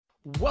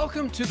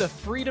Welcome to the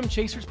Freedom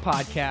Chasers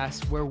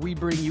podcast, where we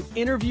bring you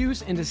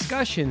interviews and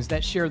discussions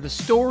that share the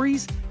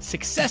stories,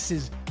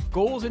 successes,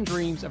 goals, and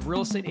dreams of real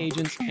estate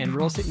agents and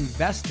real estate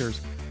investors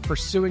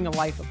pursuing a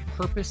life of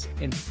purpose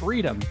and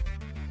freedom.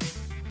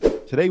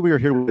 Today we are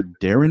here with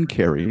Darren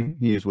Carey.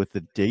 He is with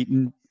the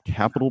Dayton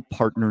Capital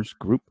Partners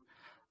Group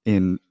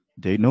in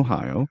Dayton,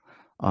 Ohio.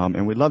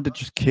 And we'd love to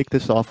just kick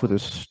this off with a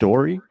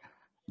story.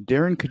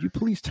 Darren, could you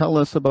please tell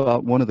us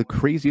about one of the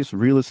craziest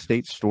real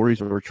estate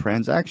stories or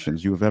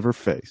transactions you have ever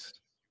faced?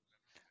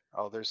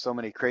 Oh, there's so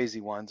many crazy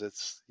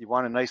ones. You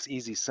want a nice,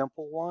 easy,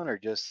 simple one, or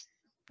just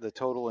the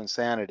total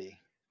insanity?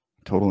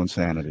 Total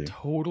insanity.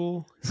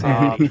 Total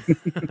insanity.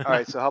 All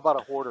right, so how about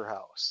a hoarder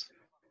house?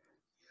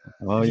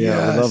 Oh,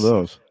 yeah, we love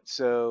those.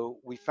 So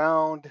we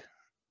found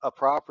a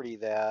property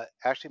that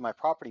actually my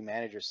property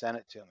manager sent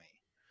it to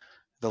me.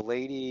 The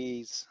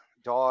lady's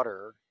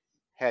daughter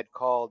had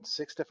called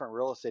 6 different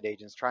real estate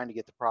agents trying to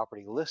get the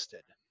property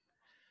listed.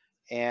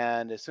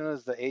 And as soon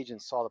as the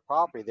agents saw the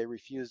property, they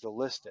refused to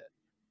list it.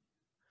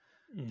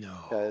 No.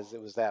 Because it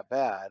was that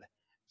bad.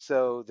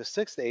 So the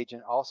 6th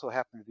agent also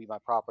happened to be my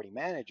property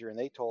manager, and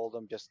they told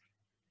him, just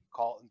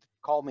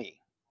call me.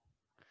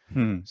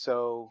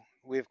 So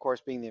we, of course,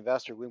 being the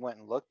investor, we went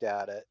and looked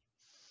at it.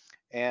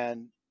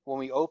 And when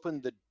we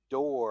opened the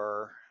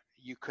door,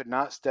 you could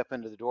not step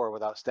into the door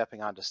without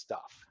stepping onto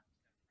stuff.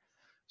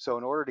 So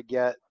in order to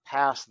get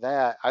past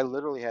that, I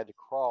literally had to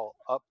crawl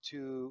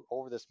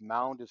over this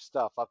mound of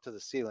stuff up to the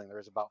ceiling. There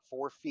was about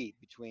 4 feet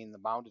between the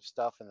mound of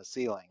stuff and the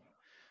ceiling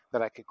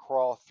that I could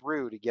crawl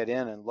through to get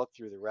in and look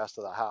through the rest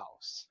of the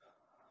house.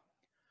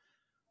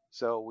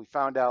 So we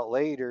found out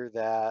later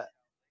that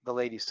the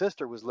lady's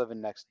sister was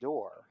living next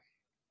door,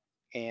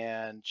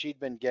 and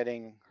she'd been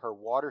getting her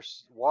water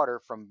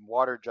from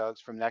water jugs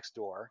from next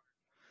door.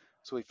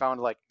 So we found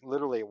like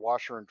literally a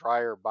washer and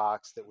dryer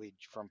box that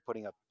from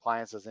putting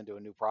appliances into a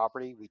new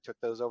property. We took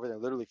those over there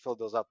and literally filled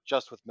those up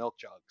just with milk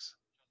jugs.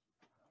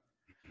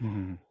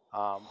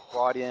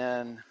 Brought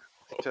in,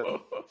 it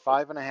took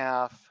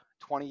 5.5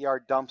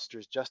 20-yard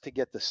dumpsters just to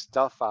get the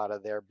stuff out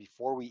of there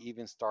before we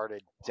even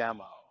started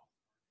demo.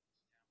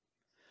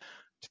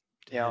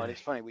 You know, and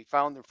it's funny, we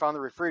found the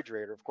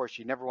refrigerator. Of course,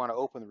 you never want to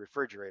open the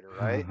refrigerator,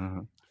 right?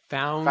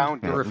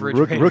 Found the Yeah,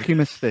 refrigerator. Rookie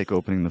mistake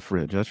opening the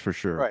fridge, that's for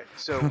sure. Right.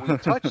 So we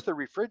touched the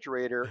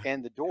refrigerator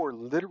and the door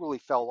literally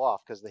fell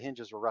off because the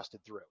hinges were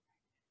rusted through.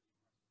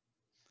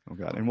 Oh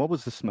God! And what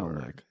was the smell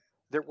like?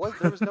 There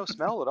was no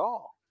smell at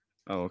all.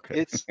 Oh,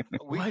 okay.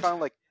 We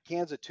found like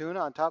cans of tuna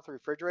on top of the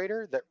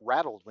refrigerator that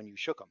rattled when you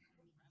shook them.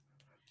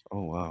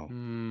 Oh wow!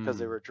 Because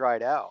they were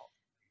dried out.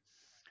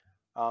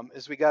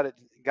 As we got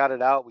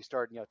it out, we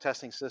started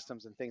testing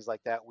systems and things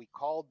like that. We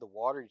called the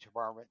water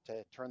department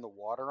to turn the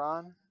water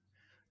on.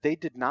 They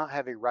did not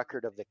have a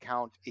record of the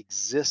count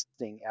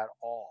existing at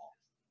all.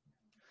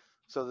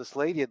 So this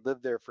lady had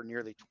lived there for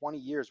nearly 20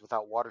 years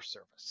without water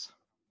service.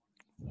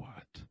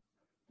 What?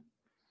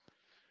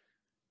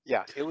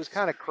 Yeah, it was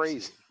kind of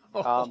crazy.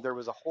 There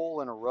was a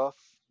hole in a roof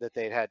that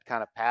they'd had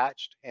kind of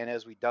patched, and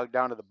as we dug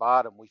down to the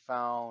bottom, we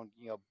found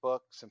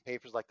books and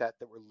papers like that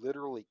were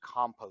literally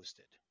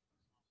composted.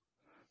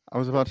 I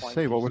was about to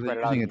say, what were they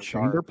using, a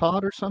chamber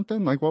pot or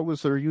something? Like, what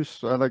was their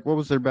use? What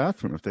was their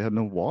bathroom if they had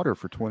no water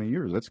for 20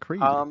 years? That's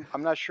crazy. I'm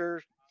not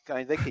sure.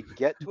 They could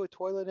get to a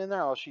toilet in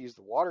there, or she used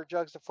the water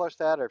jugs to flush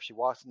that, or if she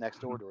walks next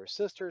door to her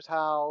sister's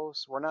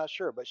house. We're not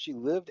sure, but she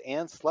lived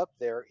and slept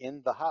there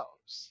in the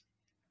house.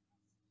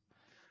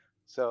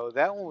 So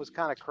that one was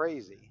kind of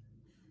crazy.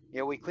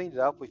 We cleaned it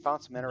up. We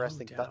found some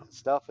interesting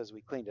stuff as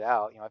we cleaned it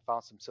out. I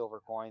found some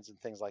silver coins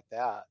and things like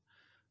that.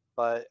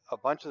 But a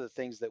bunch of the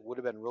things that would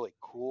have been really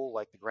cool,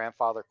 like the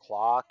grandfather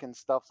clock and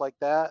stuff like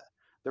that,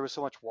 there was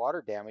so much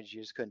water damage, you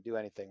just couldn't do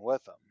anything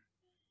with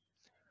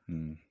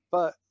them.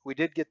 But we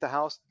did get the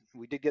house.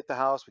 We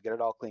got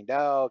it all cleaned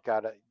out,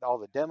 got all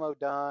the demo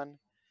done.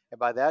 And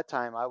by that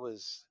time, I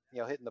was,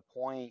 hitting the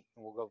point,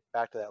 and we'll go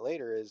back to that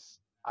later, is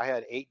I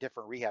had 8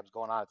 different rehabs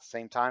going on at the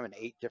same time in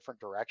 8 different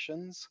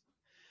directions.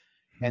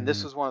 And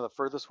this was one of the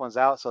furthest ones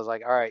out. So I was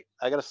like, all right,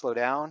 I got to slow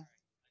down.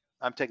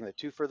 I'm taking the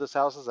 2 furthest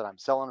houses and I'm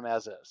selling them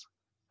as is.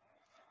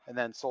 And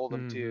then sold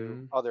them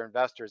to other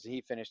investors. And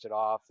he finished it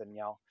off and,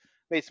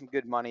 made some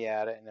good money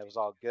at it, and it was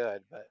all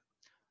good. But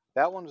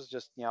that one was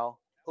just,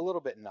 a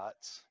little bit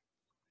nuts.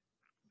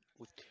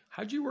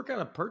 How'd you work out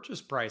a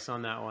purchase price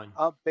on that one?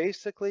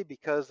 Basically,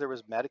 because there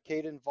was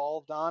Medicaid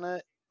involved on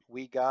it,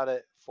 we got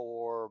it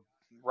for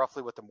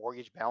roughly what the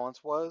mortgage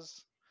balance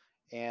was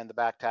and the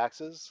back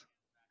taxes.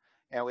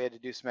 And we had to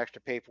do some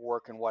extra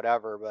paperwork and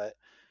whatever, but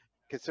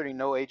considering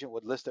no agent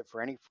would list it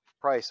for any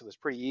price, it was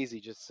pretty easy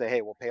just to say,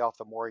 hey, we'll pay off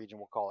the mortgage and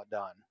we'll call it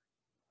done.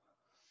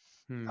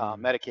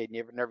 Medicaid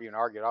never even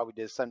argued. All we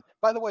did is send,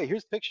 by the way,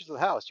 here's pictures of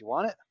the house. You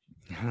want it?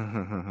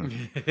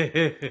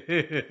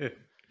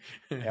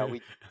 Yeah,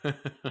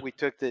 we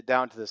took it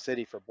down to the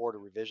city for board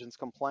of revisions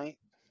complaint.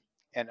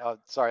 And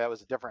sorry, that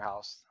was a different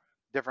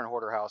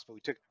hoarder house, but we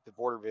took the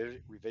board of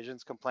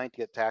revisions complaint to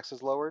get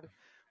taxes lowered.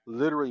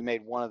 Literally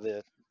made one of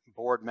the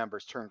board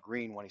members turn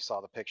green when he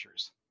saw the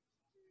pictures.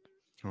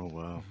 Oh,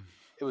 wow.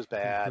 It was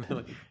bad.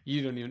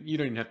 You don't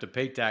even have to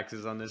pay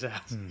taxes on this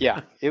house.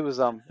 Yeah, it was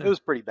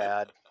pretty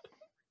bad.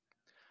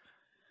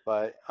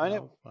 But funny.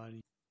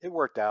 It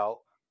worked out.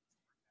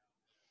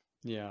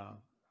 Yeah.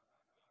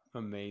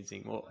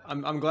 Amazing. Well,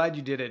 I'm glad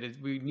you did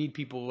it. We need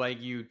people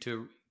like you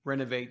to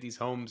renovate these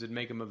homes and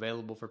make them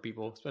available for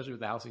people, especially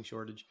with the housing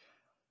shortage.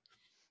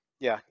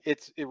 Yeah,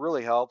 it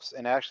really helps.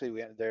 And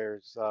actually,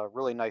 there's a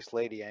really nice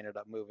lady I ended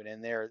up moving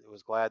in there. It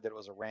was glad that it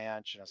was a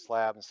ranch and a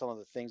slab and some of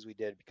the things we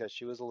did because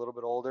she was a little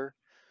bit older.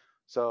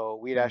 So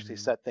we'd actually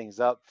Mm. set things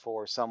up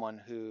for someone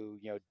who,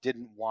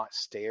 didn't want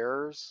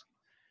stairs.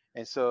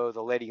 And so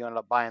the lady who ended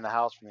up buying the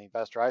house from the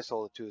investor I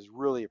sold it to has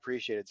really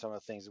appreciated some of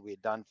the things that we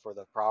had done for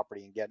the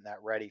property and getting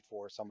that ready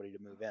for somebody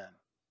to move in.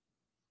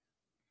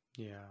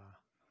 Yeah.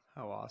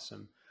 How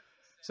awesome.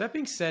 So that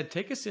being said,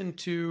 take us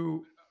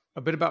into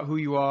a bit about who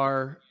you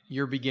are,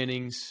 your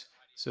beginnings,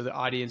 so the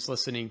audience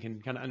listening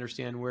can kind of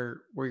understand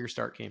where your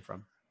start came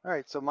from. All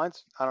right, so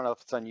mine's, I don't know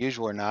if it's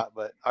unusual or not,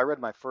 but I read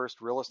my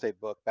first real estate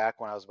book back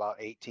when I was about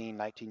 18,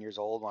 19 years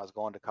old when I was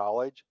going to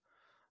college.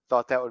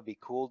 Thought that would be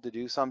cool to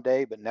do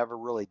someday, but never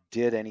really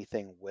did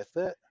anything with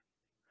it.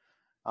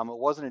 It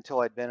wasn't until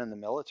I'd been in the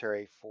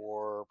military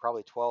for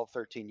probably 12,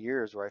 13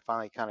 years where I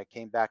finally kind of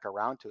came back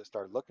around to it,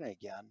 started looking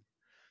again.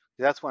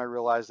 That's when I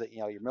realized that,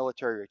 your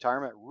military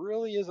retirement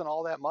really isn't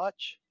all that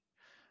much.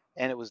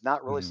 And it was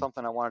not really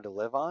something I wanted to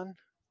live on.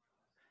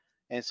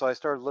 And so I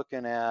started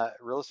looking at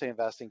real estate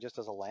investing just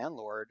as a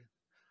landlord,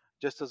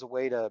 just as a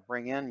way to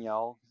bring in,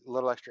 a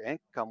little extra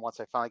income once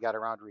I finally got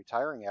around to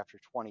retiring after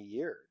 20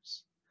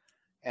 years.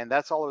 And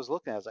that's all I was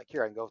looking at. I was like,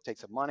 here, I can go take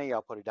some money.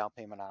 I'll put a down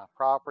payment on a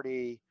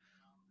property.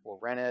 We'll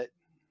rent it.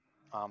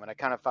 And I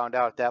kind of found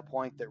out at that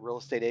point that real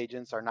estate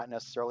agents are not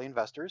necessarily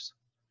investors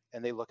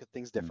and they look at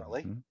things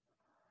differently.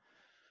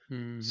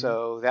 Mm-hmm.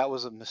 So that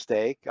was a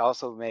mistake. I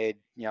also made,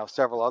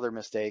 several other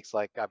mistakes.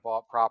 Like I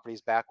bought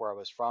properties back where I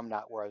was from,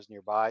 not where I was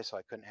nearby. So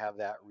I couldn't have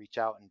that reach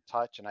out and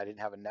touch. And I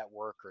didn't have a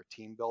network or a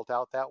team built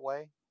out that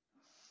way.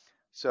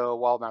 So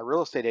while my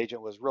real estate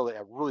agent was really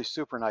a really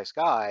super nice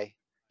guy,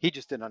 he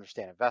just didn't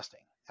understand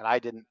investing. And I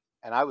didn't,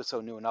 and I was so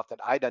new enough that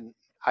I didn't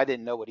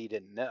know what he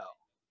didn't know.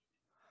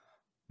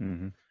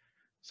 Mm-hmm.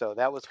 So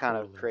that was kind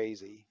of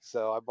crazy.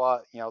 So I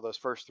bought, those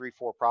first 3,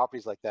 4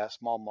 properties like that,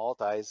 small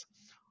multis,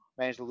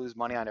 managed to lose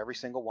money on every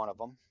single one of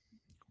them.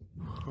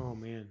 Oh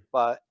man.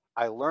 But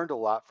I learned a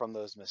lot from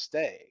those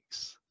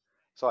mistakes.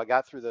 So I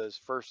got through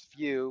those first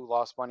few,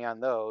 lost money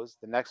on those.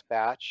 The next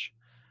batch,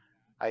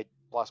 I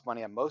lost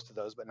money on most of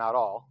those, but not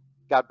all.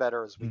 Got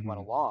better as we went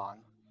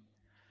along.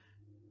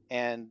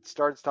 And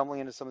started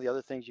stumbling into some of the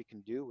other things you can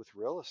do with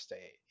real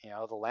estate. The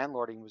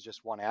landlording was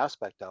just one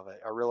aspect of it.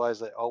 I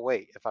realized that, oh,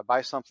 wait, if I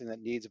buy something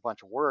that needs a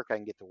bunch of work, I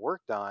can get the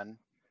work done,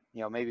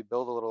 maybe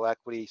build a little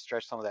equity,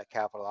 stretch some of that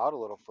capital out a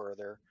little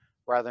further,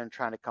 rather than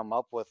trying to come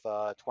up with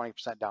a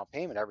 20% down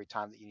payment every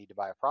time that you need to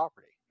buy a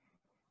property.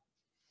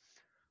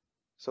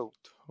 So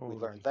we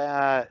learned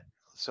that.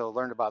 So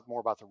learned more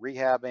about the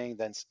rehabbing,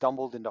 then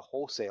stumbled into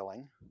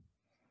wholesaling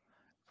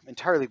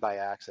entirely by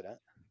accident.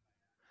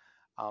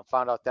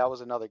 Found out that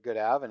was another good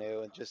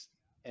avenue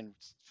and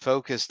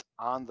focused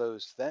on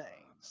those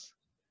things.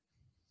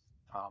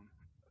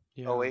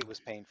 08 was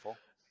painful.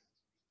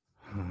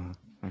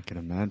 I can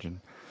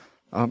imagine.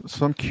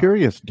 So I'm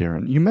curious,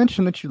 Darren, you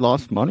mentioned that you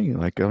lost money.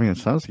 It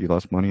sounds like you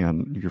lost money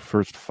on your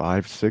first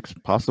 5, 6,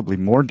 possibly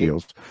more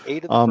deals.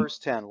 8 of the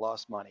first 10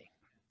 lost money.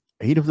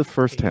 8 of the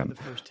first 10.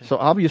 So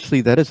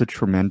obviously that is a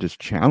tremendous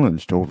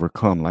challenge to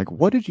overcome.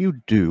 What did you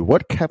do?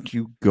 What kept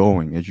you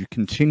going as you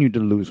continued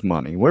to lose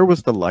money? Where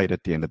was the light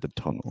at the end of the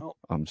tunnel,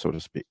 so to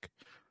speak?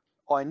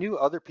 Well, I knew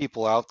other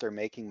people out there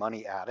making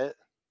money at it.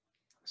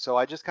 So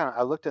I just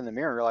I looked in the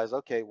mirror and realized,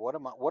 okay, what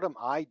am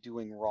I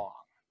doing wrong?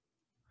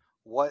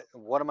 What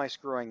am I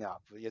screwing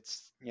up?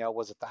 It's,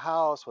 was it the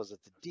house? Was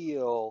it the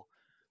deal?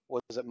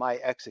 Was it my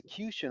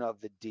execution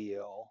of the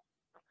deal?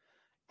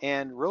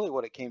 And really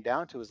what it came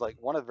down to is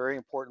one of the very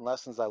important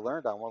lessons I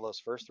learned on one of those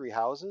first 3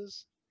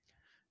 houses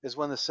is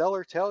when the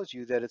seller tells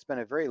you that it's been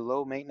a very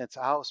low maintenance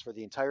house for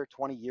the entire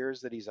 20 years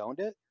that he's owned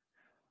it,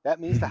 that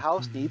means the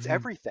house needs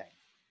everything.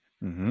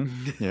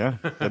 Yeah,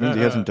 that means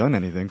he hasn't done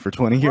anything for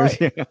 20 years.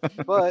 Right.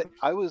 But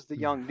I was the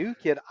young new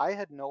kid. I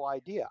had no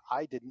idea.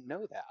 I didn't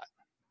know that.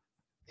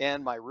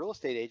 And my real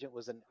estate agent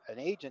was an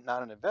agent,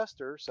 not an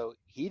investor. So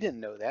he didn't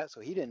know that. So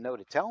he didn't know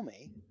to tell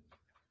me.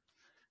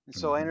 And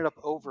so I ended up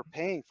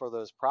overpaying for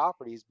those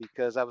properties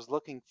because I was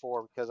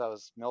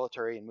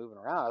military and moving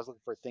around, I was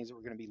looking for things that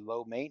were going to be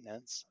low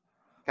maintenance,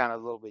 kind of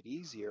a little bit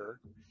easier.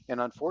 And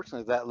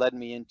unfortunately, that led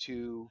me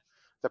into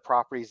the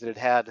properties that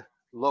had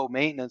low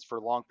maintenance for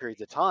long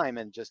periods of time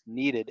and just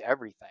needed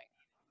everything.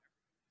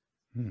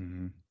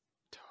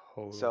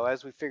 Totally. So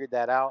as we figured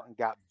that out and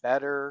got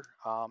better,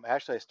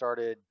 actually I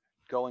started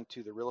going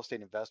to the real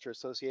estate investor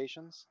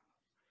associations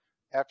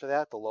after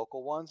that, the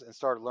local ones, and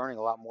started learning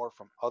a lot more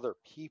from other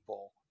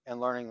people and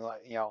learning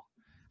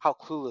how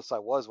clueless I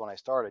was when I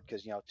started,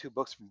 because 2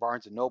 books from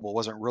Barnes and Noble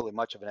wasn't really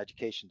much of an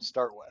education to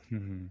start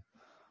with.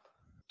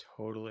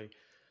 Totally.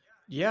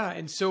 Yeah.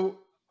 And so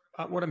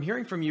what I'm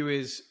hearing from you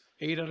is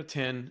 8 out of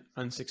 10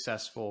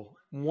 unsuccessful.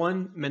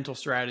 One mental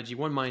strategy,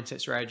 one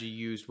mindset strategy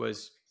used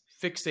was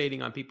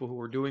fixating on people who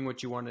were doing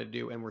what you wanted to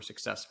do and were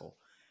successful.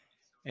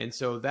 And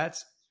so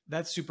that's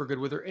super good.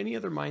 Were there any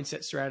other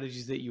mindset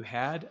strategies that you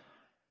had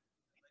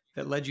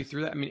that led you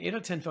through that? I mean, 8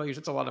 out of 10 failures,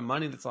 that's a lot of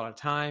money, that's a lot of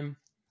time.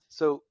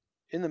 So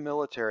in the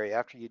military,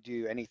 after you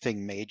do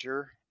anything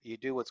major, you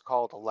do what's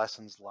called a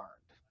lessons learned.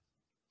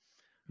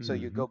 So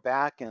you go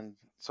back, and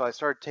so I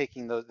started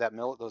taking those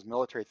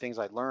military things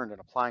I learned and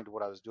applying to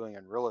what I was doing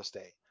in real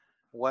estate.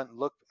 I went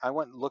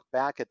and looked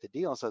back at the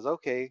deal and says,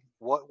 okay,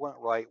 what went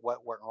right,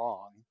 what went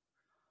wrong,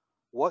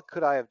 what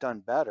could I have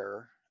done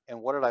better,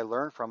 and what did I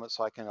learn from it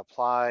so I can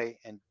apply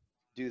and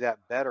do that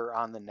better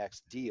on the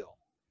next deal.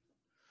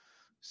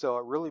 So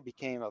it really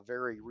became a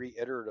very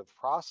reiterative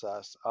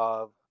process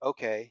of,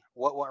 okay,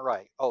 what went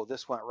right? Oh,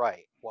 this went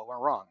right. What went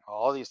wrong? Oh,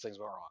 all these things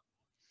went wrong.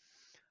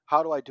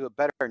 How do I do it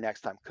better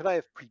next time? Could I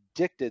have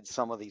predicted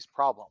some of these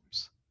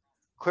problems?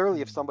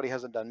 Clearly, if somebody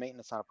hasn't done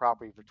maintenance on a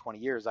property for 20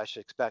 years, I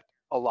should expect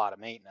a lot of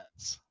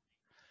maintenance.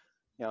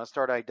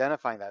 Start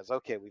identifying that as,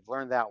 okay, we've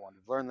learned that one,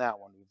 we've learned that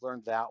one, we've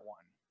learned that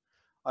one.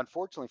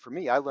 Unfortunately for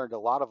me, I learned a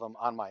lot of them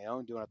on my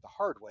own doing it the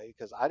hard way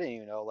because I didn't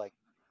even know, like,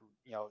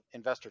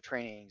 investor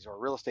trainings or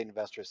real estate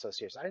investor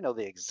associations. I didn't know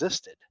they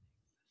existed.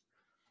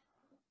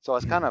 So I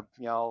was kind of,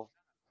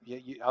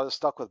 I was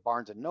stuck with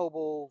Barnes and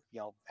Noble.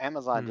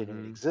 Amazon didn't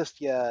even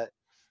exist yet,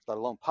 let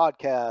alone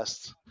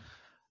podcasts.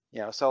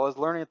 So I was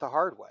learning it the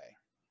hard way.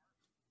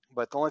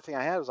 But the only thing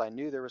I had was I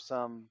knew there were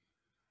some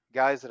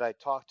guys that I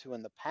talked to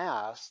in the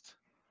past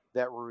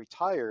that were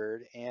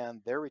retired,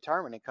 and their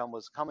retirement income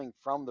was coming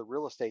from the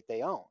real estate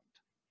they owned.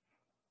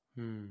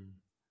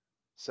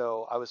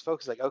 So I was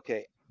focused, like,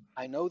 okay,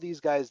 I know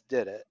these guys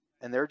did it,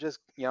 and they're just,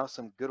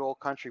 some good old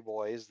country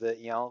boys that,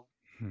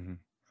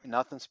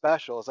 nothing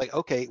special. It's like,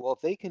 okay, well,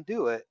 if they can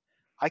do it,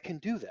 I can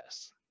do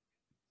this.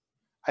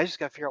 I just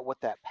got to figure out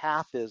what that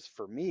path is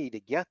for me to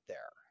get there.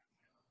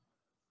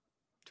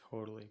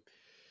 Totally.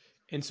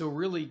 And so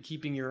really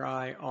keeping your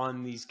eye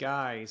on these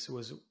guys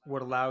was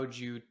what allowed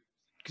you,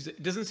 because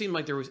it doesn't seem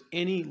like there was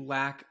any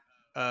lack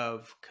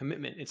of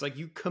commitment. It's like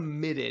you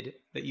committed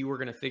that you were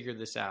going to figure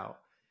this out.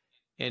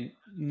 And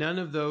none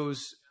of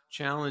those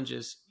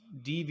challenges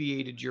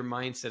deviated your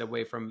mindset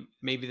away from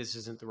maybe this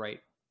isn't the right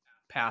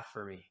path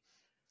for me.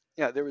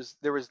 Yeah, there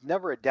was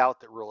never a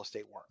doubt that real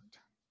estate worked.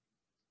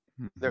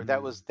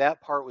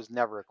 That part was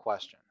never a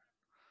question.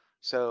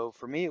 So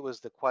for me, it was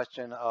the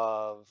question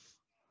of,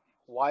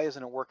 why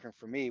isn't it working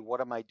for me?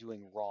 What am I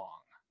doing wrong?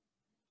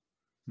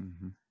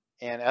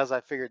 And as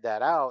I figured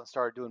that out and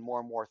started doing more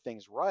and more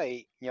things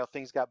right,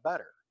 things got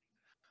better.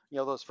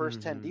 Those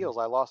first 10 deals,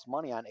 I lost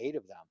money on 8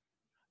 of them.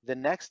 The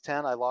next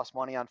 10, I lost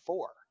money on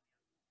 4.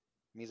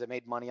 It means I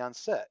made money on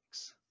 6.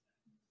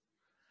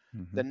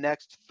 The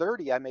next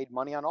 30, I made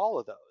money on all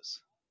of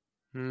those.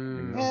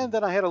 And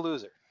then I had a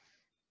loser.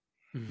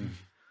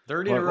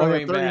 30 in a row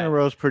ain't bad. 30 in a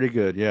row is pretty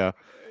good, yeah.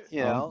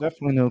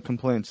 Definitely no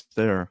complaints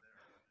there.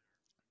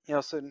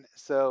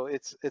 So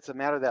it's a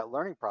matter of that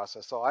learning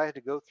process. So I had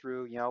to go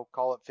through,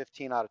 call it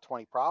 15 out of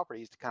 20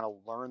 properties to kind of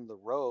learn the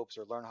ropes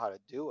or learn how to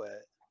do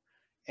it.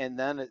 And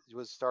then it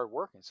started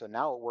working. So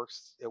now it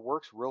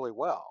works really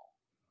well.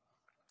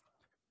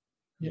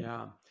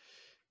 Yeah.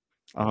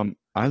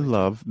 I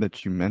love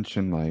that you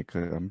mentioned, like,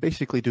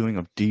 basically doing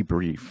a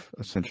debrief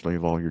essentially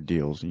of all your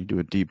deals, and you do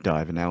a deep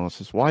dive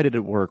analysis. Why did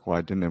it work?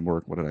 Why didn't it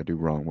work? What did I do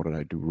wrong? What did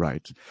I do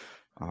right?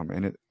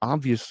 And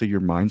obviously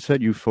your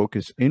mindset, you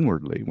focus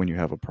inwardly when you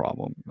have a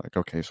problem. Like,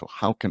 okay, so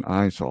how can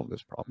I solve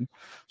this problem?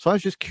 So I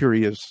was just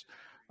curious,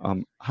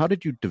 how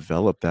did you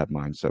develop that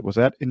mindset? Was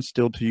that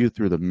instilled to you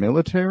through the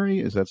military?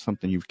 Is that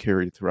something you've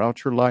carried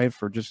throughout your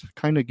life? Or just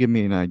kind of give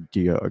me an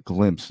idea, a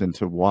glimpse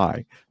into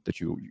why that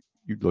you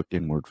looked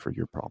inward for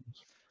your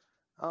problems?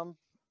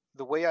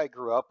 The way I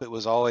grew up, it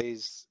was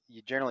always,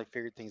 you generally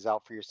figured things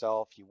out for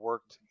yourself. You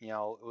worked, it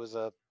was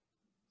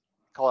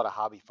call it a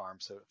hobby farm.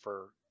 So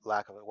for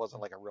lack of it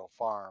wasn't like a real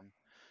farm,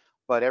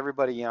 but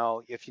everybody,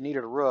 if you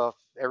needed a roof,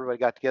 everybody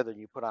got together and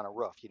you put on a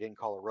roof. You didn't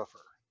call a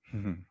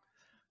roofer.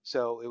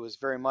 So it was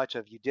very much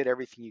of, you did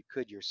everything you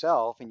could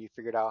yourself and you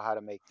figured out how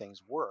to make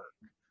things work.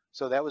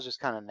 So that was just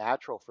kind of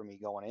natural for me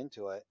going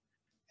into it.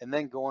 And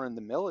then going in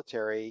the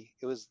military,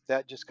 it was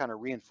that just kind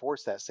of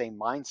reinforced that same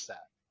mindset.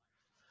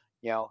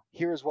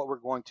 Here's what we're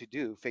going to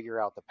do, figure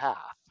out the path.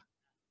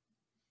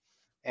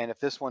 And if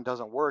this one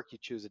doesn't work, you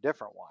choose a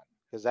different one,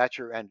 because that's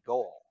your end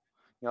goal.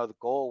 The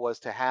goal was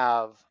to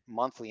have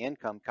monthly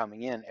income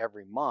coming in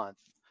every month.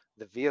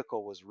 The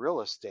vehicle was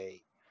real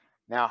estate.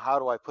 Now, how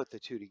do I put the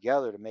two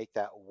together to make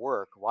that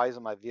work? Why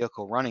isn't my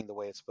vehicle running the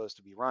way it's supposed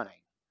to be running?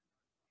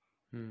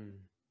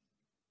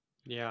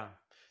 Yeah.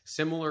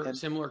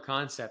 Similar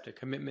concept, a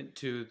commitment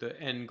to the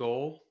end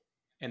goal,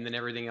 and then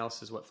everything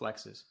else is what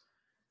flexes.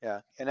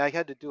 Yeah. And I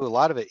had to do a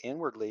lot of it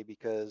inwardly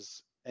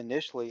because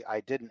initially I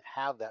didn't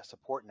have that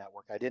support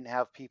network. I didn't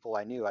have people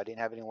I knew. I didn't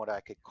have anyone I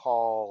could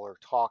call or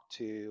talk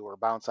to or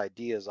bounce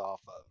ideas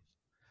off of.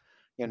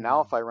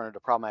 Now if I run into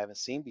a problem I haven't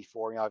seen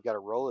before, I've got to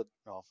roll it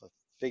off of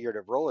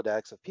figurative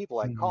Rolodex of people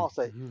I can call and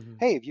say, Mm-hmm.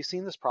 hey, have you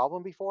seen this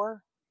problem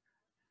before?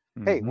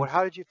 Hey, Mm-hmm.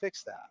 how did you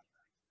fix that?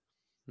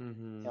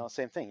 Mm-hmm.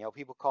 Same thing.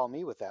 People call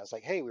me with that. It's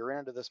like, hey, we ran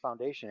into this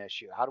foundation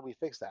issue. How do we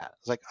fix that?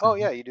 It's like, oh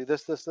yeah, you do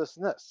this, this, this,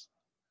 and this.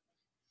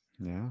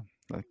 Yeah,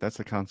 like that's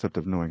the concept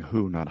of knowing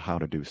who, not how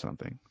to do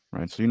something,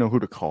 right? So you know who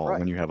to call when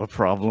Right. you have a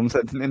problem,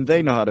 and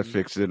they know how to Mm-hmm.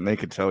 fix it, and they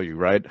could tell you,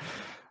 right?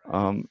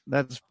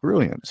 That's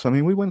brilliant. So I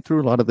mean, we went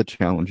through a lot of the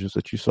challenges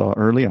that you saw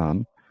early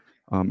on,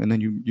 and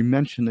then you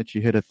mentioned that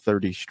you hit a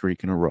 30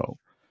 streak in a row.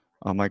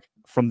 Like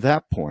from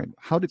that point,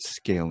 how did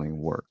scaling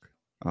work?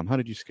 How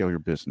did you scale your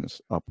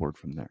business upward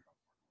from there?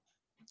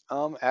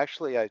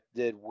 Actually, I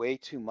did way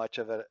too much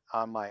of it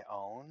on my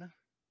own.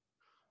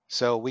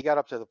 So we got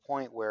up to the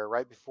point where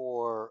right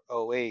before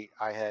 '08,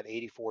 I had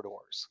 84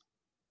 doors,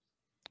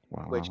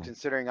 which Wow.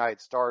 considering I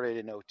had started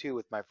in '02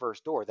 with my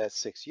first door, that's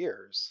 6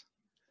 years.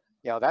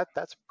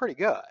 That's pretty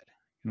good.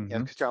 Mm-hmm.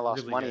 It's Considering I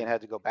lost really money good. and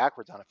had to go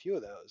backwards on a few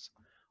of those.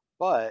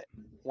 But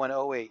when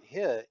 '08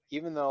 hit,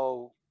 even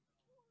though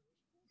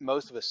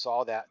most of us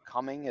saw that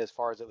coming as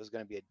far as it was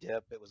going to be a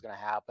dip, it was going to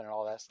happen and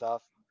all that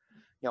stuff,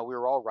 we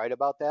were all right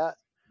about that.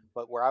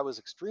 But where I was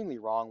extremely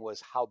wrong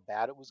was how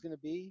bad it was going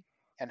to be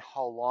and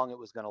how long it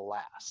was going to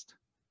last.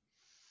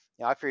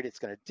 I figured it's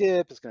going to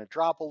dip, it's going to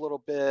drop a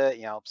little bit,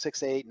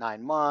 6, 8,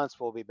 9 months,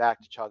 we'll be back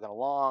to chugging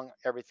along,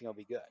 everything will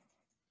be good.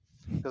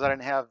 Because I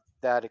didn't have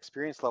that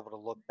experience level to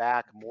look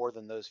back more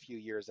than those few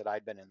years that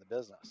I'd been in the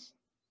business.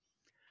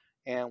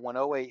 And when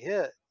 '08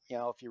 hit,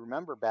 if you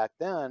remember back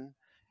then,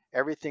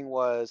 everything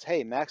was,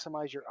 hey,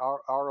 maximize your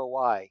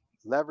ROI,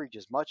 leverage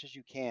as much as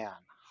you can,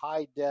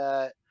 high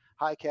debt,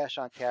 high cash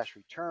on cash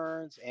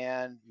returns,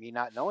 and me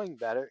not knowing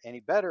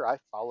any better, I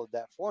followed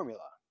that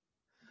formula.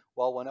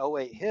 Well, when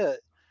 '08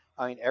 hit,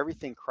 I mean,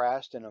 everything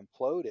crashed and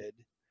imploded.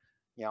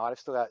 I've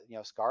still got,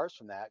 scars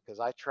from that because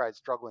I tried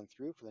struggling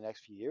through for the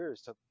next few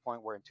years to the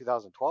point where in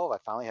 2012, I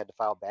finally had to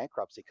file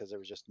bankruptcy because there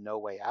was just no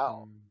way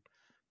out Mm.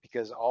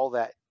 because all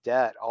that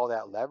debt, all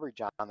that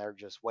leverage on there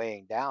just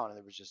weighing down and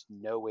there was just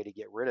no way to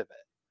get rid of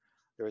it.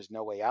 There was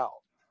no way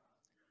out.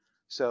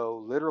 So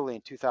literally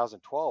in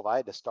 2012, I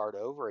had to start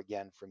over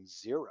again from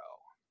zero.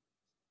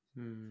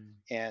 Mm.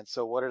 And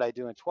so what did I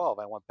do in 12?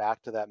 I went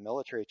back to that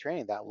military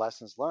training, that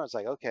lessons learned. It's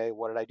like, okay,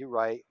 what did I do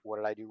right? What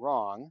did I do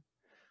wrong?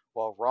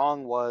 Well,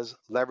 wrong was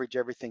leverage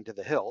everything to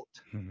the hilt.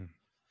 Mm-hmm.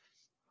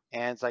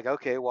 And it's like,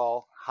 okay,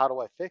 well, how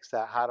do I fix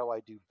that? How do I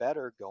do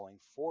better going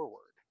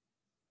forward?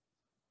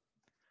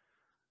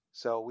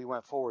 So we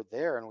went forward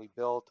there and we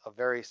built a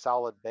very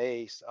solid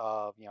base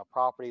of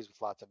properties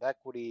with lots of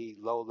equity,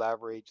 low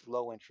leverage,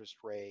 low interest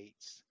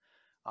rates.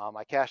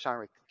 My cash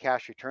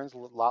returns a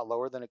lot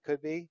lower than it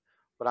could be,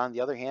 but on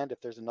the other hand,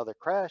 if there's another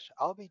crash,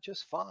 I'll be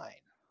just fine.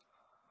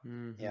 If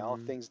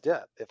Mm-hmm. things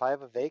dip, if I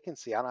have a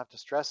vacancy, I don't have to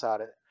stress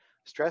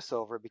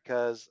over it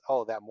because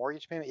that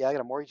mortgage payment, yeah, I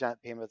got a mortgage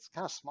payment that's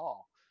kind of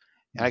small,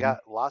 and I Mm-hmm. got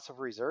lots of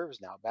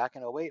reserves now. Back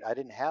in '08,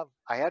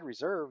 I had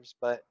reserves,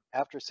 but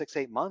after 6,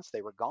 8 months,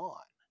 they were gone.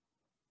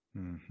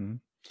 Mm-hmm.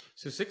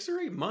 So 6 or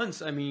 8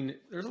 months, I mean,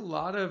 there's a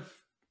lot of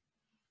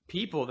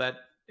people that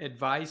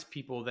advise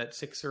people that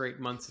 6 or 8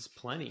 months is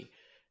plenty.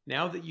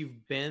 Now that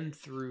you've been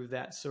through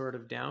that sort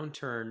of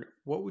downturn,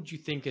 what would you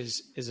think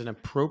is an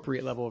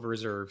appropriate level of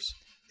reserves?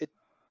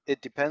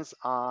 It depends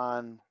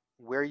on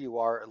where you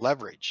are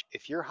leverage.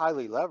 If you're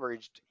highly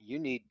leveraged,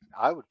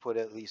 I would put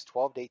at least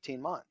 12 to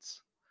 18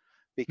 months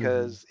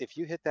Mm-hmm. because if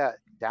you hit that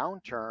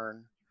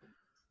downturn,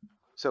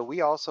 so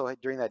we also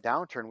had, during that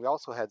downturn, we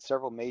also had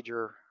several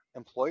major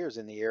employers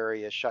in the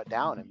area shut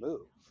down and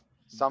move.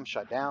 Some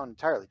shut down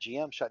entirely.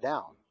 GM shut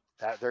down.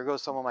 There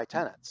goes some of my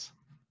tenants.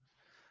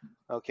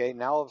 Okay,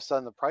 now all of a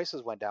sudden the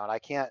prices went down. I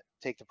can't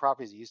take the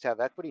properties that used to have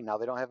equity. Now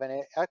they don't have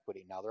any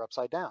equity. Now they're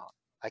upside down.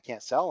 I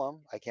can't sell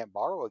them. I can't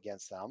borrow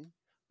against them,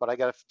 but I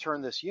got to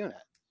turn this unit.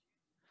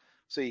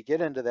 So you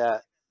get into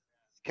that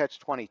catch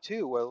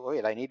 22. Well,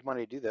 wait, I need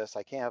money to do this.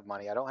 I can't have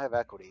money. I don't have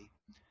equity.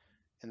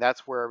 And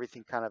that's where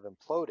everything kind of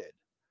imploded.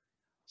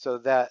 So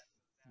that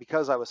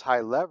because I was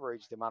high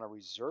leverage, the amount of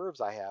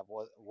reserves I have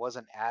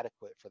wasn't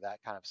adequate for that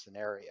kind of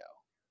scenario.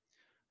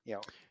 You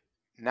know,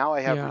 now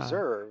I have Yeah.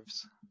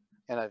 reserves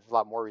and I have a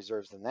lot more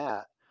reserves than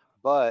that,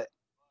 but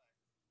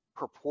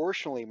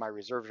proportionally my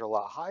reserves are a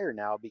lot higher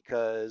now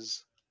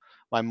because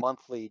my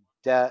monthly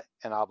debt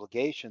and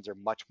obligations are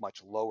much,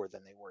 much lower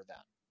than they were then.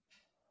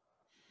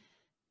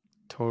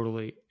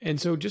 Totally. And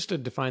so just to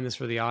define this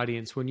for the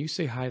audience, when you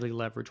say highly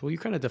leveraged, will you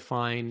kind of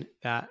define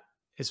that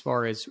as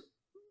far as,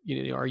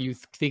 are you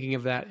thinking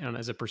of that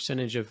as a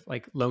percentage of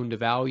like loan to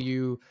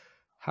value?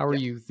 How are Yeah.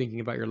 you thinking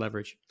about your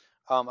leverage?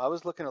 I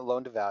was looking at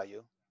loan to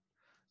value.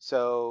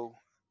 So,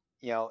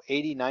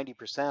 80,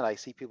 90%, I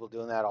see people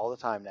doing that all the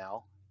time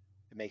now.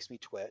 It makes me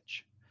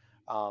twitch.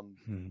 Um,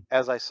 Mm-hmm.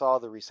 as I saw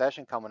the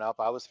recession coming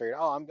up, I was figuring,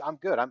 I'm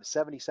good. I'm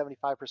 70,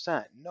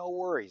 75%. No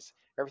worries.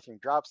 Everything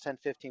drops 10,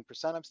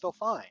 15%. I'm still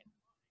fine.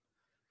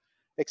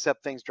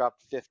 Except things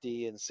dropped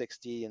 50 and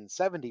 60 and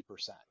 70%.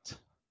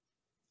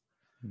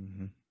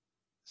 Mm-hmm.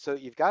 So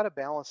you've got to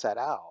balance that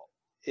out.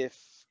 If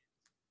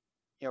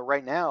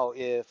right now,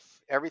 if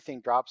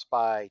everything drops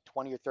by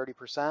 20 or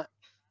 30%,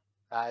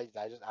 I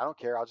don't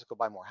care. I'll just go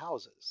buy more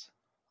houses.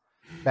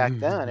 Back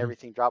then,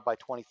 everything dropped by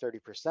 20,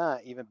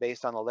 30%. Even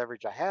based on the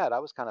leverage I had, I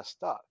was kind of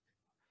stuck.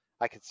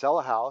 I could sell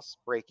a house,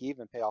 break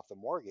even, pay off the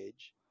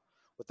mortgage.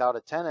 Without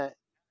a tenant,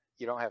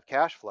 you don't have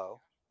cash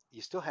flow.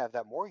 You still have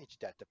that mortgage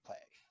debt to pay.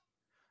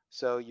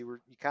 So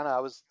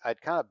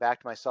I'd kind of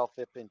backed myself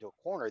up into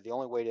a corner. The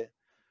only way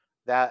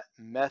that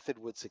method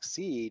would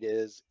succeed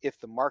is if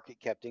the market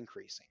kept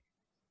increasing.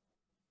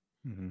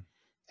 Mm-hmm.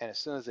 And as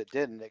soon as it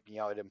didn't, it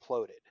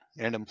imploded.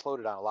 And it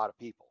imploded on a lot of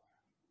people.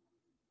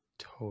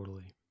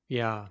 Totally.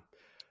 Yeah.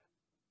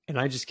 And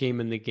I just came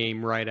in the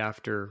game right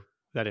after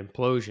that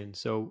implosion.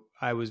 So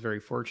I was very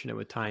fortunate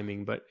with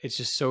timing, but it's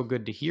just so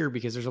good to hear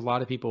because there's a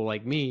lot of people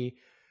like me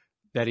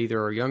that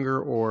either are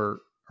younger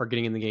or are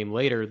getting in the game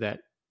later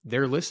that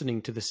they're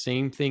listening to the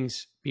same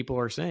things people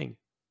are saying.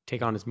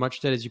 Take on as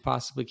much debt as you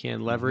possibly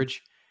can,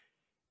 leverage,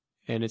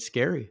 and it's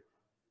scary.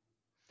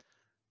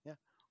 Yeah.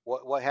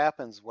 What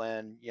happens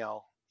when,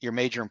 your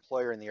major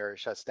employer in the area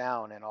shuts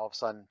down and all of a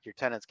sudden your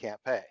tenants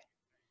can't pay?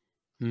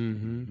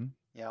 Mm-hmm.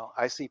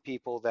 I see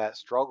people that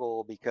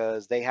struggle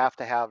because they have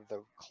to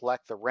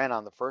collect the rent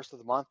on the first of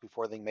the month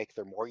before they make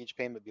their mortgage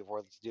payment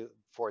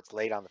before it's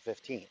late on the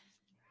 15th.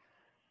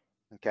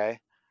 Okay,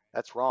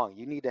 that's wrong.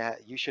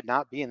 You should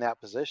not be in that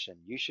position.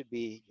 You should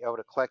be able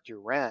to collect your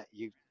rent.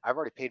 I've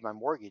already paid my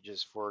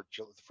mortgages for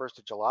the 1st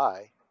of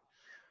July.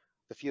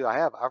 The few I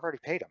have, I've already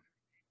paid them.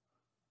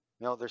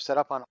 They're set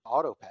up on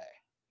auto pay.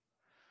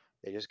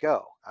 They just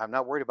go. I'm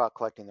not worried about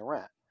collecting the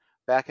rent.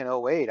 Back in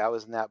 '08, I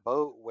was in that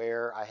boat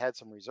where I had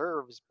some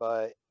reserves,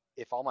 but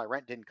if all my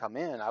rent didn't come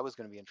in, I was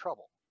going to be in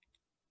trouble.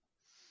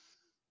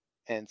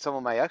 And some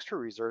of my extra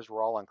reserves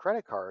were all on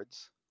credit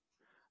cards.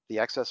 The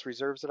excess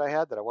reserves that I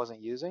had that I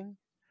wasn't using,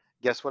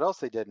 guess what else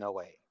they did in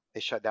 '08?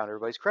 They shut down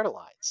everybody's credit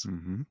lines.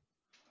 Mm-hmm.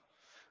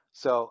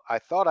 So I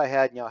thought I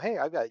had, hey,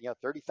 I've got,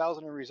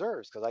 30,000 in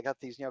reserves because I got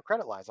these,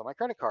 credit lines on my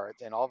credit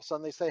cards. And all of a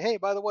sudden they say, hey,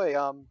 by the way,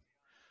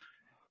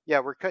 yeah,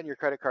 we're cutting your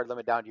credit card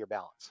limit down to your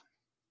balance.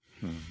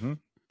 Mm-hmm.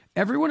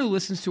 Everyone who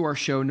listens to our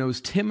show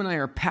knows Tim and I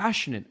are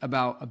passionate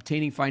about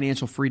obtaining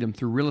financial freedom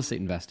through real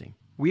estate investing.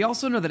 We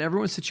also know that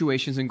everyone's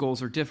situations and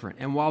goals are different,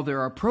 and while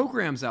there are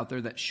programs out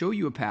there that show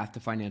you a path to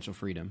financial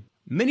freedom,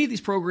 many of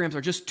these programs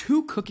are just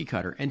too cookie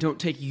cutter and don't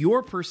take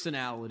your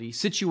personality,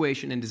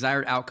 situation, and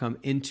desired outcome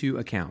into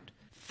account.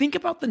 Think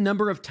about the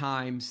number of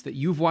times that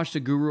you've watched a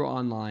guru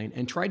online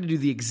and tried to do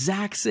the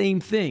exact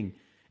same thing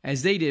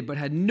as they did, but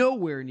had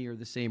nowhere near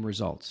the same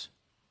results.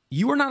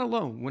 You are not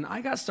alone. When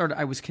I got started,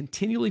 I was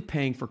continually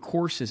paying for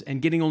courses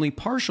and getting only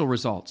partial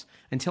results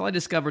until I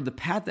discovered the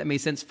path that made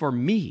sense for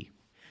me.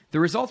 The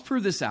results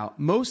prove this out.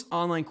 Most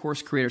online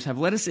course creators have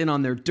let us in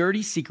on their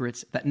dirty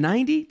secrets that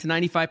 90 to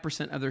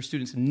 95% of their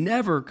students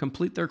never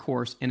complete their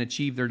course and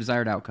achieve their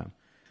desired outcome.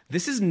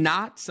 This is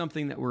not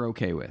something that we're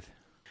okay with.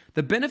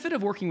 The benefit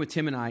of working with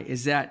Tim and I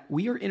is that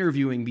we are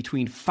interviewing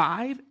between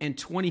 5 and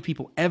 20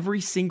 people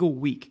every single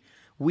week.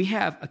 We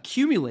have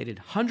accumulated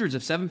hundreds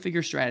of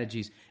seven-figure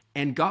strategies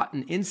and got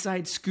an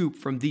inside scoop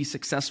from these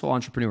successful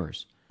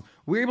entrepreneurs.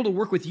 We're able to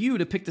work with you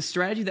to pick the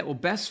strategy that will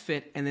best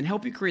fit and then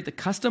help you create the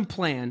custom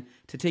plan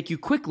to take you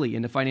quickly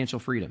into financial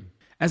freedom.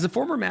 As a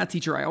former math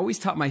teacher, I always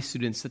taught my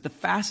students that the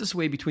fastest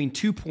way between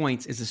 2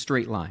 points is a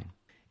straight line.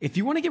 If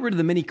you want to get rid of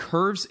the many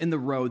curves in the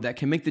road that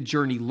can make the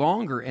journey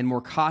longer and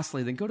more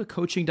costly, then go to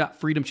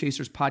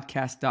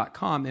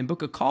coaching.freedomchaserspodcast.com and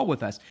book a call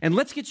with us, and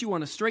let's get you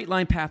on a straight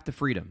line path to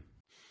freedom.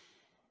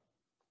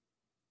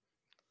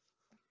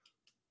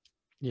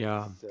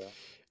 Yeah.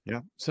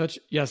 Such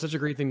a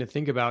great thing to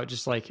think about.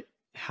 Just like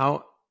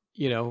how,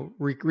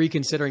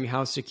 reconsidering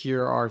how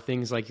secure are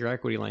things like your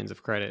equity lines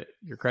of credit,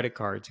 your credit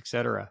cards, et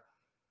cetera,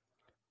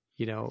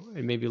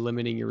 and maybe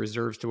limiting your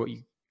reserves to what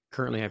you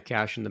currently have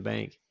cash in the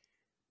bank.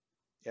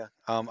 Yeah.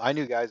 I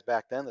knew guys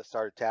back then that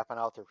started tapping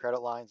out their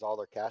credit lines, all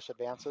their cash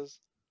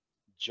advances,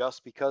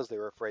 just because they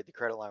were afraid the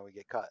credit line would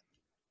get cut.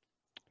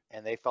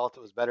 And they felt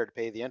it was better to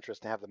pay the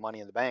interest and have the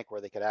money in the bank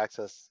where they could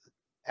access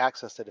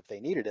it if they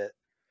needed it,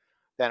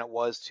 than it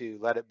was to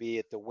let it be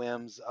at the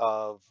whims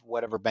of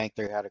whatever bank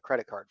they had a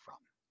credit card from.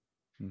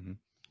 Mm-hmm.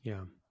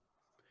 Yeah.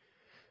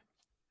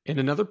 And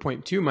another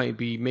point too might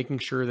be making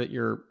sure that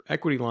your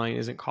equity line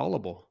isn't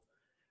callable.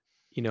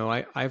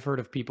 I've heard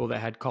of people that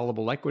had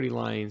callable equity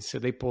lines, so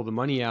they pulled the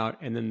money out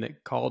and then they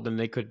called and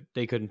they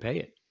couldn't pay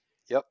it.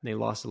 Yep. And they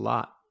lost a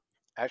lot.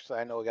 Actually,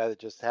 I know a guy that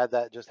just had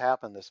that just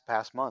happen this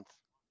past month.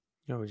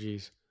 Oh,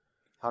 geez.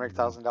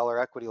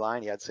 $100,000 equity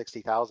line. He had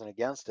 60,000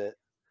 against it.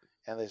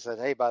 And they said,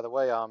 hey, by the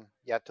way,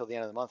 you have till the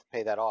end of the month to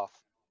pay that off.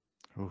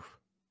 Oof.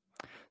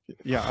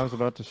 Yeah, I was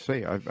about to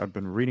say, I've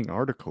been reading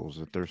articles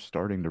that they're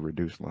starting to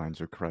reduce lines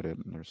of credit,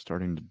 and they're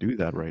starting to do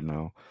that right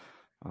now.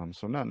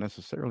 So not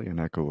necessarily an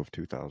echo of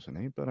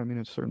 2008, but I mean,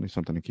 it's certainly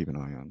something to keep an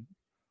eye on.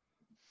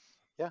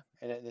 Yeah,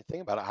 and the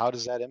thing about it, how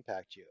does that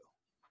impact you?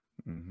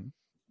 Mm-hmm.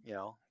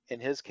 In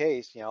his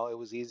case, it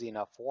was easy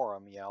enough for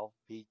him.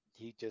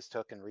 He just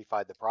took and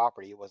refied the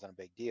property. It wasn't a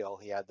big deal.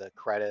 He had the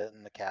credit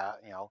and the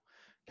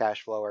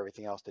cash flow,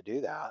 everything else to do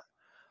that.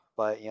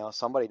 But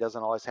somebody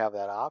doesn't always have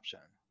that option,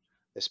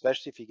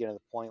 especially if you get to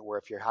the point where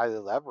if you're highly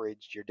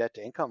leveraged, your debt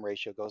to income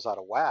ratio goes out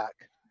of whack,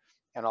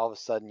 and all of a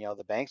sudden,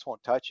 the banks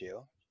won't touch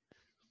you.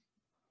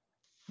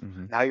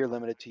 Mm-hmm. Now you're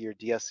limited to your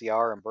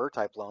DSCR and BRRRR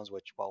type loans,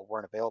 which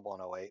weren't available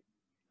in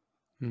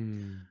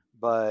 '08.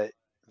 But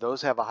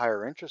those have a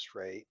higher interest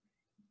rate.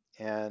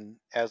 And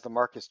as the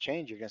markets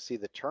change, you're going to see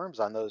the terms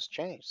on those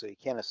change. So you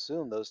can't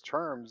assume those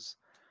terms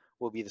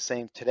will be the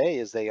same today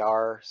as they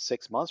are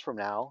 6 months from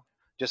now,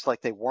 just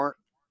like they weren't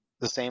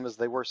the same as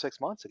they were 6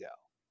 months ago.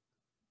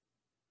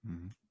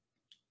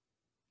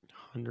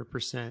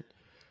 100%.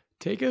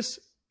 Take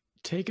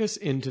us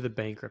into the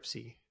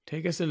bankruptcy.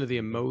 Take us into the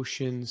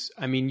emotions.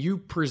 I mean, you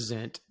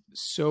present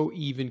so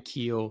even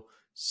keel,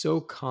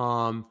 so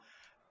calm,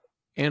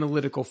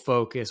 analytical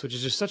focus, which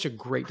is just such a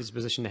great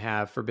disposition to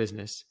have for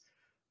business.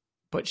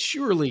 But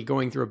surely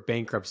going through a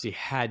bankruptcy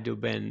had to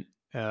have been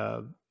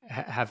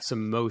have some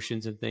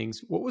emotions and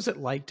things. What was it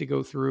like to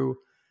go through?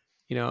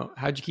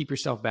 How'd you keep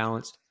yourself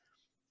balanced?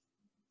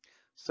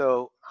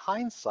 So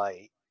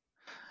hindsight,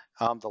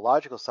 the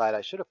logical side,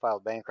 I should have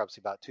filed bankruptcy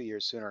about 2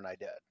 years sooner than I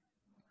did.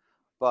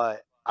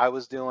 But I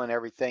was doing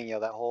everything,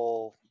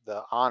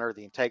 the honor,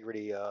 the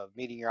integrity of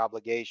meeting your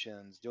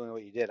obligations, doing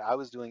what you did. I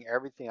was doing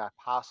everything I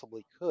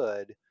possibly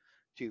could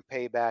to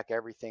pay back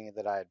everything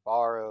that I had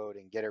borrowed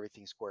and get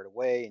everything squared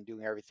away and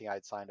doing everything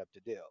I'd signed up to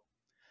do.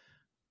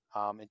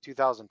 In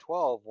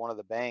 2012, one of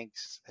the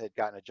banks had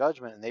gotten a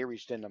judgment and they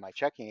reached into my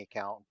checking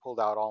account and pulled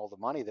out all the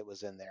money that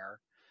was in there.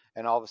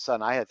 And all of a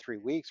sudden I had 3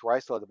 weeks where I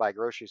still had to buy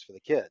groceries for the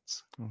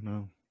kids. Oh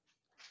no.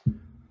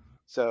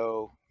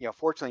 So,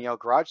 fortunately,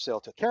 garage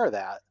sale took care of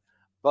that,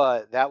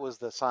 but that was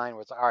the sign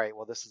where it's all right,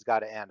 well, this has got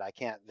to end. I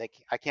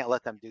can't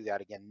let them do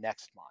that again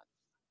next month.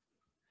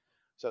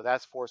 So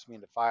that's forced me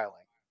into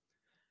filing.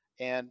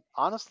 And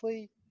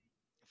honestly,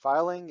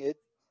 filing it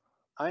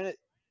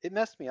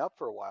messed me up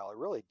for a while. It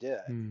really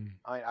did.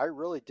 I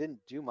really didn't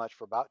do much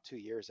for about 2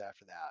 years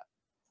after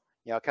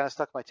that. I kind of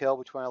stuck my tail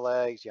between my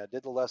legs,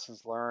 did the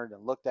lessons learned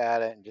and looked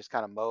at it and just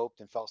kind of moped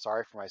and felt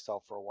sorry for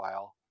myself for a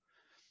while.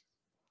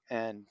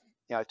 And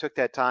I took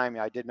that time.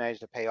 I did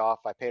manage to pay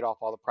off. I paid off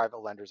all the private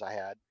lenders I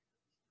had.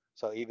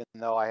 So even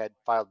though I had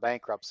filed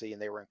bankruptcy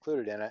and they were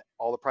included in it,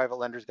 all the private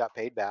lenders got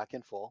paid back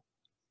in full.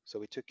 So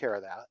we took care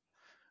of that.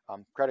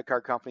 Credit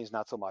card companies,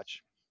 not so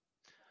much.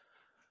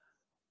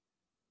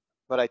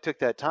 But I took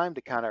that time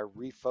to kind of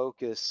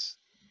refocus.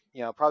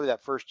 Probably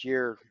that first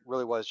year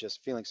really was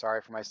just feeling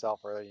sorry for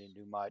myself. I didn't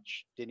do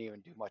much, didn't even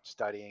do much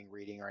studying,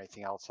 reading, or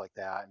anything else like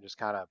that, and just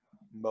kind of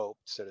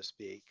moped, so to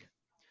speak.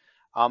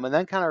 And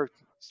then kind of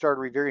started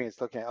reviewing and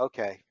looking at,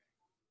 okay,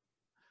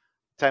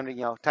 time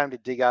to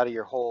dig out of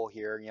your hole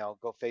here,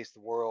 go face the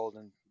world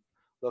and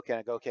look at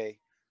it, go, okay,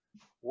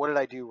 what did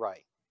I do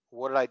right?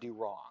 What did I do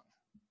wrong?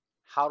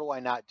 How do I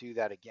not do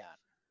that again?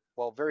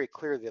 Well, very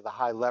clearly the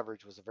high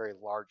leverage was a very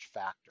large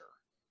factor.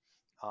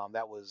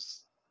 That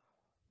was,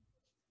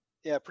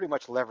 pretty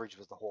much leverage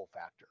was the whole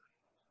factor.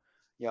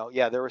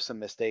 There were some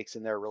mistakes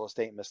in there, real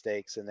estate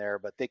mistakes in there,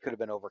 but they could have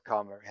been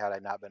overcome had I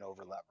not been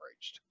over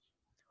leveraged.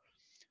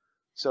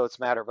 So it's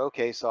a matter of,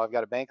 okay, so I've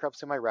got a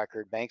bankruptcy in my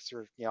record. Banks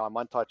are, I'm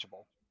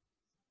untouchable.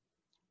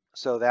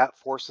 So that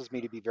forces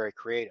me to be very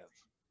creative.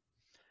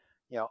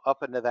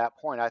 Up until that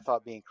point, I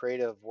thought being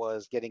creative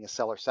was getting a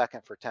seller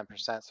second for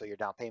 10%, so your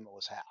down payment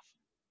was half.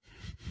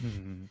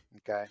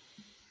 Okay.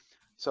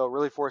 So it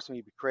really forced me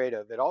to be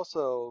creative. It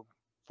also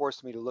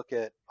forced me to look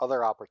at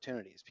other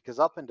opportunities because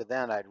up until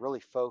then, I'd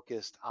really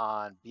focused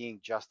on being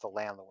just a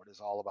landlord.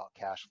 It's all about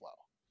cash flow.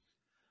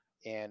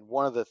 And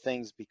one of the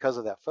things, because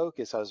of that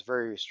focus, I was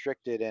very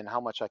restricted in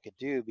how much I could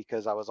do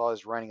because I was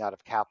always running out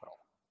of capital.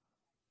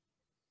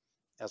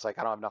 I was like,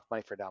 I don't have enough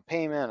money for down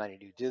payment. I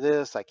need to do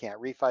this. I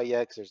can't refi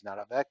yet because there's not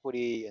enough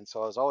equity. And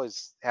so I was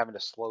always having to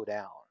slow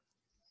down.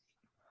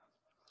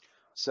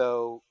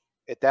 So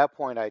at that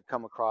point, I'd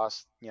come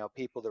across,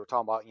 people that were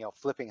talking about,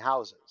 flipping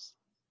houses.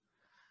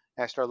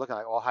 And I started looking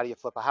like, well, how do you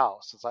flip a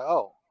house? It's like,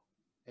 oh,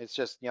 it's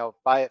just,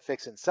 buy it,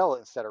 fix it, and sell it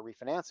instead of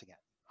refinancing it.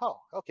 Oh,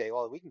 okay,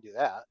 well, we can do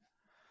that.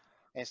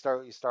 And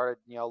started,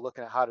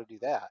 looking at how to do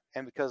that.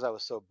 And because I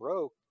was so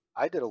broke,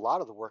 I did a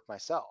lot of the work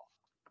myself.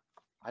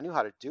 I knew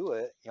how to do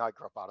it. I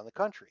grew up out in the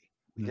country.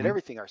 We did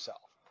everything ourselves.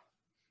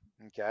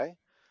 Okay.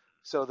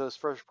 So those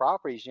first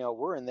properties,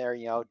 we're in there,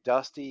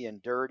 dusty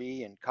and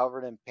dirty and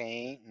covered in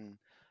paint and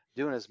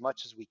doing as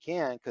much as we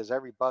can because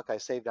every buck I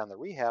saved on the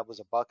rehab was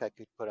a buck I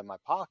could put in my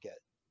pocket.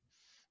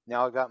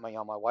 Now I've got my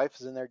wife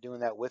is in there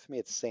doing that with me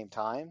at the same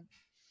time.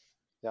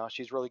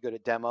 She's really good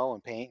at demo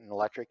and paint and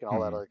electric and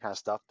all that other kind of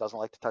stuff. Doesn't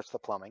like to touch the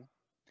plumbing.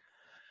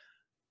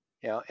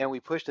 And we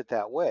pushed it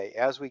that way.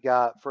 As we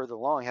got further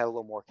along, had a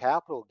little more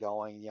capital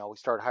going, we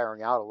started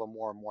hiring out a little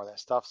more and more of that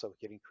stuff so we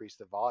could increase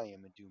the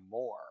volume and do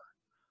more.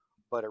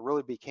 But it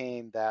really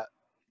became that,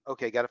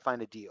 okay, got to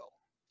find a deal.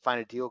 Find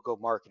a deal, go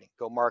marketing.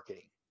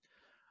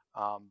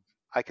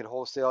 I could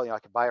wholesale, I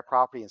could buy a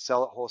property and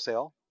sell it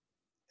wholesale.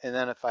 And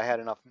then if I had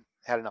enough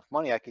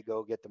money, I could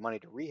go get the money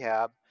to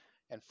rehab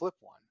and flip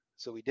one.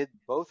 So we did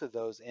both of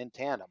those in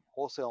tandem,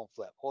 wholesale and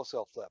flip,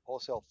 wholesale, flip,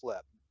 wholesale,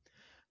 flip.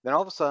 Then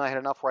all of a sudden I had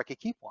enough where I could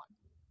keep one.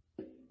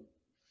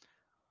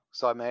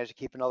 So I managed to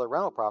keep another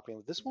rental property.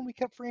 This one we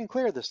kept free and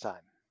clear this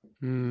time.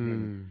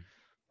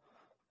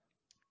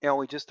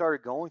 We just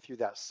started going through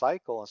that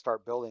cycle and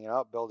start building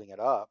it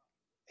up.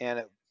 And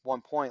at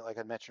one point, like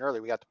I mentioned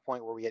earlier, we got to the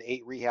point where we had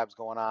 8 rehabs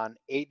going on,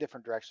 8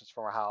 different directions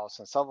from our house.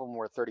 And some of them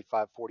were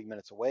 35, 40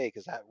 minutes away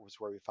because that was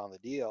where we found the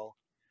deal.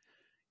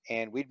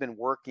 And we'd been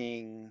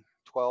working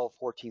 12,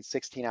 14,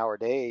 16-hour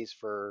days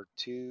for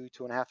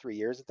 2.5, 3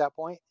 years at that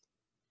point.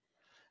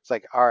 It's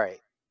like, all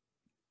right,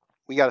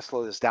 we got to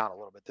slow this down a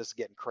little bit. This is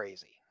getting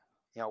crazy.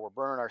 We're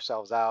burning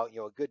ourselves out.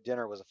 A good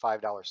dinner was a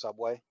 $5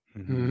 Subway.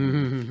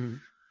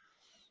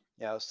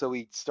 So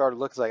we started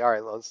looking like, all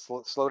right, let's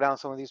slow down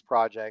some of these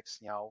projects.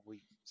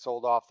 We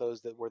sold off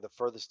those that were the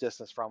furthest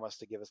distance from us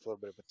to give us a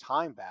little bit of a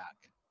time back.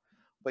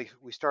 But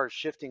we started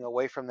shifting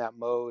away from that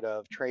mode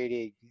of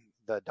trading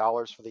the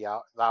dollars for the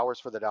hours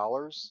for the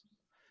dollars,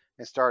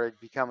 and started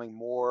becoming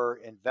more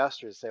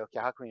investors. Say, okay,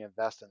 how can we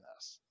invest in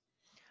this?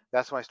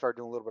 That's when I started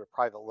doing a little bit of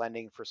private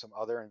lending for some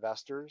other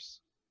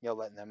investors,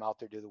 letting them out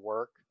there do the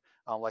work.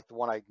 Like the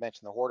one I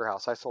mentioned, the hoarder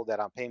house, I sold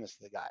that on payments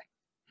to the guy.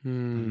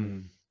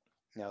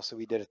 So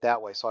we did it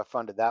that way. So I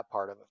funded that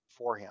part of it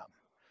for him,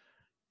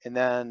 and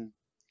then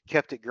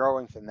kept it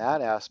growing from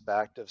that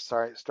aspect of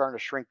starting to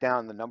shrink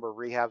down the number of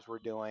rehabs we're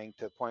doing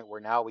to the point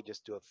where now we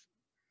just do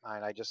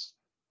and I just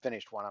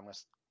finished one. I'm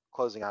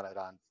closing on it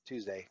on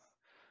Tuesday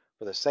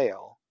for the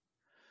sale,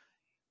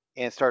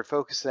 and start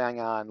focusing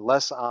on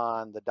less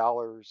on the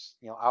dollars,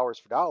 hours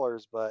for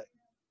dollars, but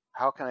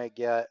how can I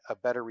get a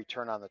better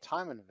return on the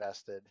time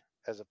invested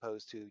as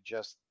opposed to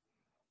just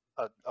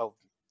the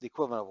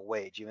equivalent of a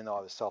wage, even though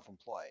I was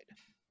self-employed.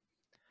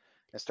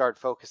 And started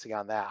focusing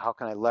on that. How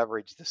can I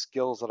leverage the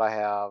skills that I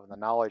have and the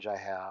knowledge I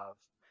have?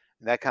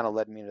 And that kind of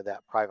led me into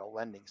that private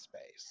lending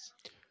space.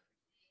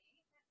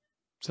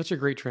 Such a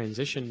great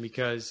transition,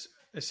 because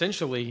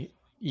essentially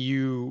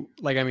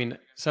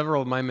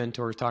several of my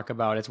mentors talk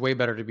about it's way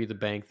better to be the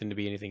bank than to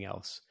be anything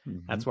else.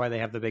 That's why they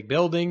have the big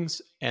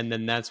buildings. And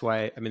then that's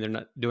why, they're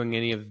not doing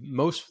any of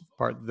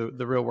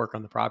the real work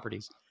on the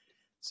properties.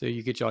 So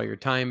you get all your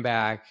time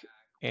back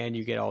and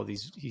you get all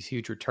these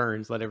huge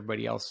returns, let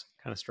everybody else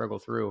kind of struggle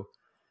through.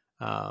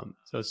 So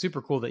it's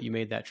super cool that you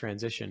made that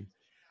transition.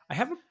 I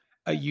have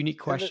a unique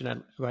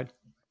question. Go ahead.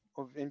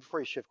 And before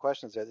you shift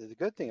questions, the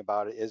good thing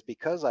about it is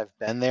because I've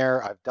been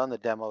there, I've done the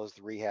demos,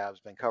 the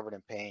rehabs, been covered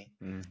in paint.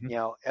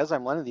 As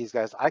I'm lending these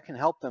guys, I can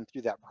help them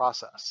through that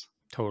process.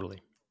 Totally.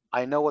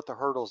 I know what the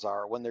hurdles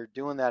are when they're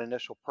doing that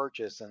initial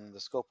purchase and the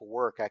scope of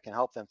work. I can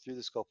help them through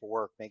the scope of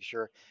work, make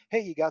sure, hey,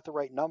 you got the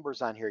right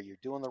numbers on here. You're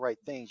doing the right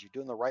things. You're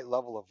doing the right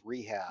level of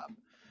rehab,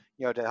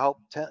 to help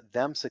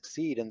them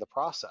succeed in the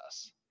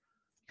process.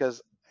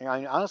 Because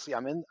honestly,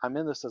 I'm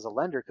in this as a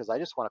lender because I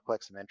just want to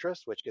collect some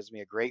interest, which gives me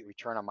a great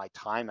return on my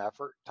time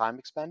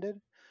expended.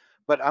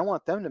 But I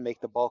want them to make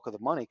the bulk of the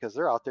money because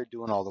they're out there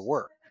doing all the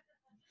work.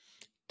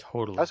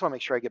 Totally. I just want to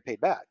make sure I get paid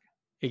back.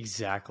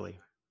 Exactly.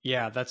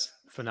 Yeah, that's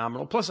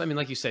phenomenal. Plus,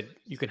 like you said,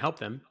 you can help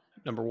them.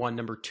 Number one.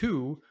 Number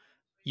two,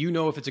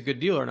 if it's a good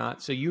deal or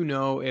not. So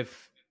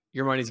if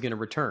your money's going to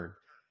return,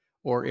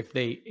 or if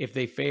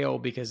they fail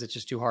because it's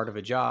just too hard of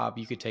a job,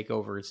 you could take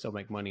over and still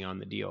make money on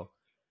the deal.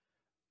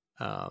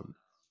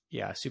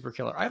 Yeah, super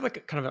killer. I have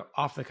kind of an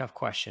off the cuff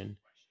question,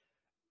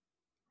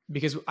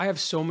 because I have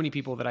so many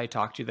people that I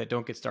talk to that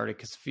don't get started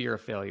because fear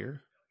of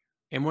failure.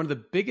 And one of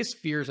the biggest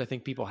fears I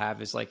think people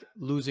have is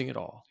losing it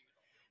all.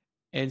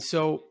 And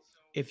so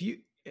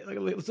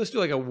let's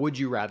do a would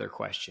you rather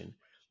question.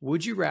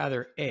 Would you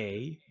rather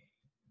A,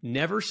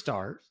 never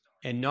start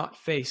and not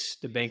face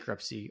the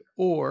bankruptcy,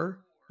 or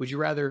would you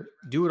rather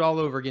do it all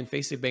over again,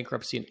 face the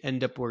bankruptcy, and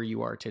end up where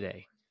you are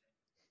today?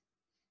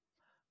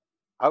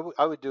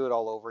 I would do it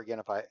all over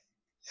again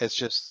it's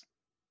just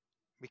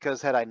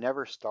because had I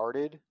never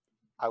started,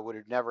 I would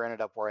have never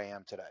ended up where I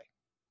am today.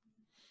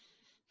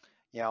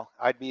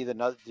 I'd be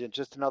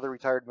just another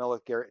retired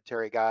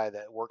military guy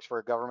that works for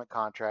a government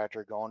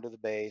contractor, going to the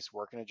base,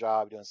 working a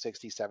job, doing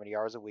 60, 70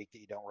 hours a week that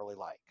you don't really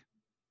like.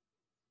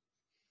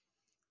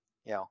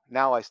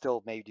 Now I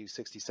still maybe do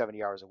 60,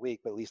 70 hours a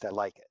week, but at least I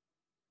like it.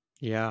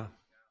 Yeah.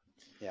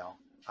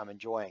 I'm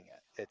enjoying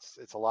it.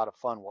 It's a lot of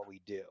fun what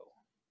we do.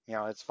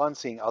 It's fun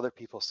seeing other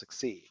people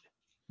succeed,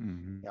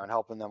 and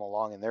helping them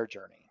along in their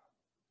journey.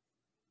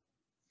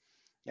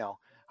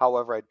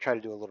 However, I try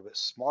to do a little bit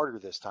smarter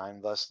this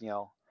time, thus,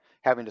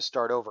 having to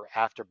start over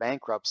after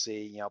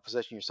bankruptcy,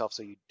 position yourself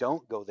so you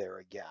don't go there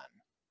again.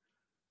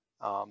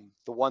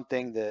 The one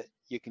thing that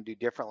you can do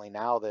differently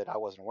now that I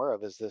wasn't aware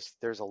of is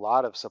there's a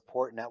lot of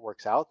support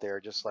networks out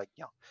there, just like,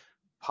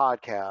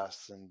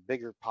 podcasts and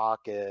Bigger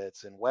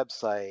Pockets and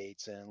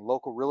websites and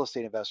local real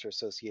estate investor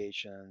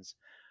associations.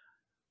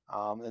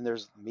 And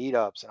there's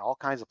meetups and all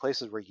kinds of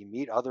places where you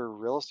meet other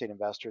real estate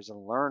investors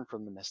and learn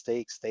from the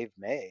mistakes they've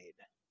made.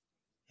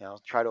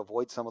 Try to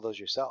avoid some of those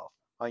yourself.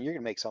 You're going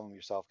to make some of them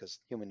yourself because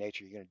human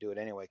nature, you're going to do it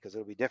anyway because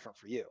it'll be different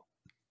for you.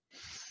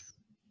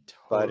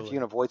 Totally. But if you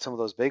can avoid some of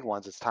those big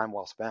ones, it's time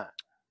well spent.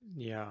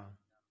 Yeah.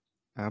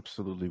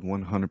 Absolutely,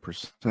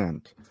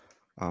 100%.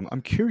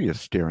 I'm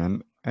curious,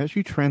 Darren, as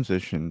you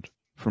transitioned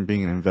from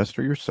being an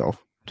investor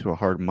yourself to a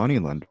hard money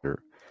lender,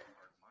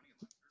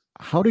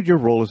 how did your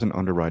role as an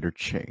underwriter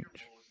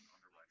change?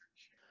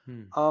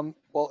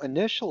 Well,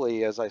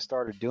 initially, as I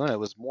started doing it,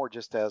 was more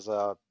just as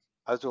I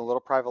was doing a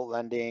little private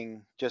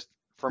lending just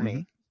for Mm-hmm.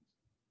 me.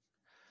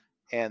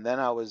 And then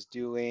I was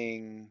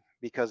doing,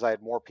 because I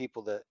had more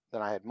people than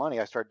I had money,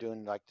 I started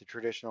doing like the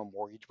traditional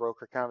mortgage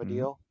broker kind of a Mm-hmm.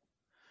 deal.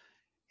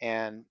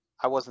 And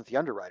I wasn't the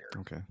underwriter.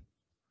 Okay.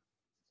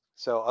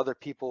 So other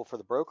people for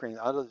the brokering,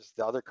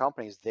 the other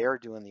companies, they're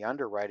doing the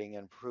underwriting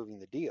and approving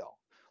the deal.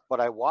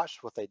 But I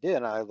watched what they did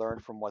and I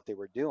learned from what they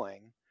were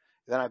doing.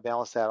 Then I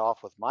balanced that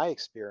off with my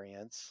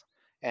experience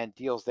and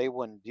deals they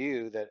wouldn't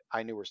do that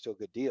I knew were still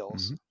good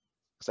deals Mm-hmm.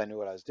 because I knew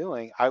what I was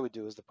doing, I would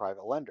do as the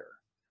private lender.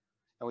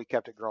 And we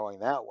kept it growing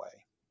that way.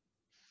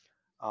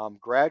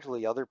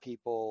 Gradually, other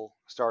people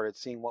started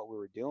seeing what we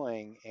were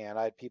doing, and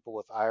I had people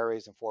with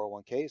IRAs and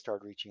 401ks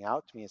started reaching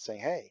out to me and saying,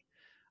 "Hey,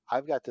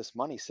 I've got this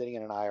money sitting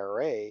in an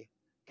IRA.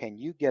 Can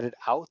you get it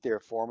out there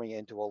for me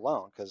into a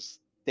loan?" Because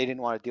they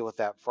didn't want to deal with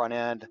that front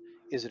end.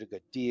 Is it a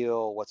good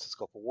deal? What's the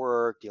scope of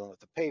work? Dealing with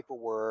the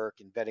paperwork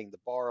and vetting the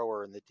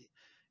borrower and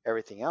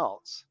everything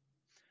else.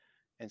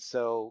 And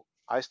so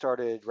I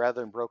started,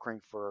 rather than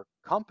brokering for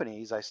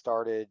companies, I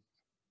started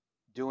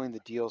doing the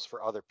deals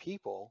for other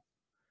people.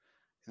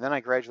 And then I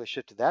gradually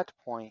shifted that to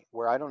point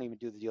where I don't even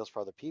do the deals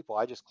for other people.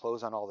 I just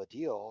close on all the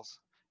deals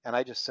and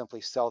I just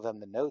simply sell them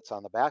the notes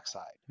on the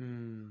backside.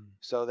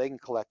 So they can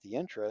collect the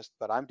interest,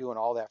 but I'm doing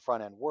all that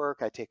front end work.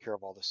 I take care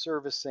of all the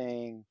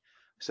servicing.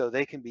 So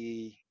they can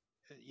be,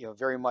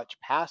 very much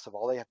passive.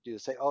 All they have to do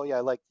is say, "Oh yeah, I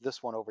like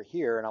this one over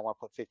here and I want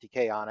to put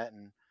 50K on it."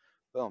 And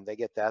boom, they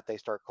get that. They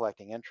start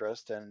collecting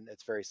interest and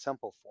it's very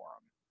simple for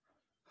them.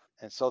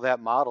 And so that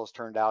model's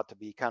turned out to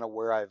be kind of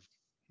where I've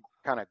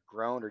kind of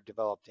grown or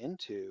developed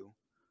into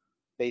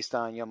based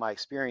on, my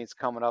experience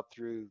coming up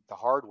through the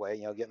hard way,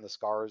 getting the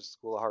scars,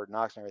 school of hard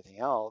knocks and everything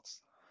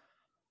else,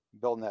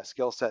 building that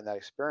skill set and that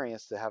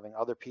experience to having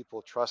other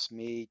people trust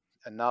me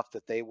enough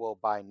that they will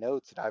buy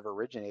notes that I've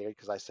originated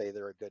because I say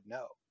they're a good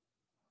note.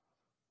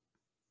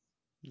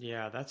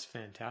 Yeah, that's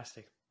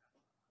fantastic.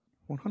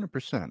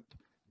 100%.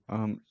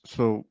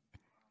 So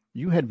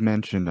you had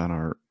mentioned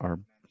on our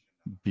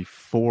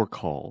before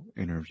call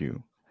interview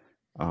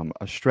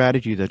a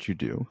strategy that you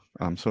do.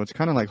 So it's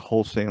kind of like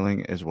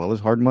wholesaling as well as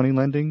hard money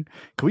lending.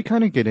 Can we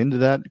kind of get into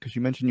that? Because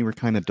you mentioned you were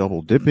kind of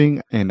double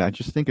dipping, and I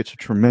just think it's a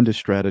tremendous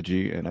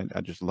strategy, and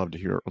I just love to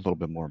hear a little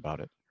bit more about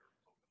it.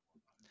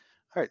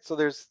 All right, so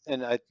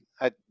and I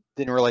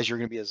didn't realize you were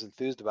going to be as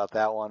enthused about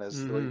that one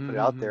as the way you put it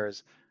out there.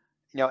 Is,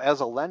 as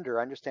a lender,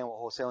 I understand what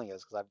wholesaling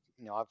is because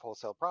I've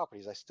wholesaled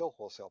properties. I still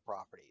wholesale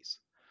properties.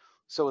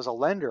 So as a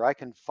lender, I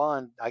can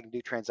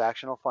do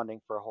transactional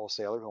funding for a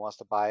wholesaler who wants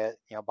to buy it,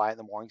 buy it in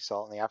the morning,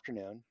 sell it in the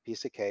afternoon,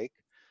 piece of cake.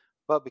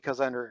 But because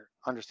I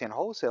understand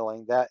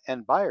wholesaling, that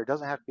end buyer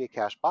doesn't have to be a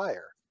cash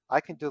buyer.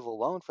 I can do the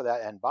loan for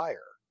that end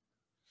buyer.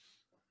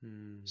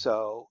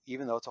 So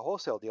even though it's a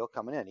wholesale deal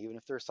coming in, even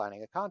if they're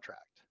signing a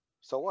contract,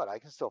 so what? I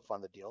can still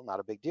fund the deal, not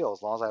a big deal,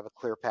 as long as I have a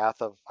clear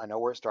path of I know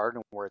where it started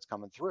and where it's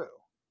coming through.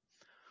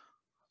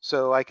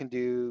 So I can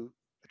do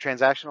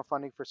transactional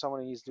funding for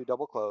someone who needs to do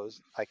double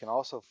close. I can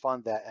also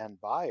fund that end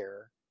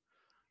buyer,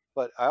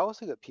 but I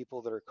also get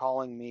people that are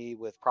calling me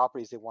with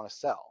properties they want to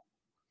sell.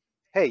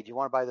 Hey, do you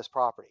want to buy this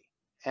property?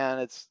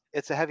 And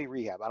it's a heavy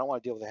rehab. I don't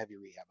want to deal with a heavy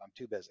rehab. I'm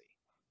too busy.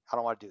 I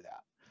don't want to do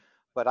that.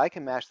 But I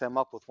can match them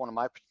up with one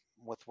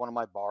of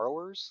my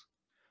borrowers.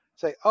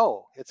 Say,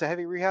 oh, it's a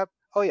heavy rehab.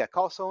 Oh yeah,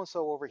 call so and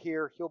so over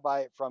here. He'll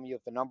buy it from you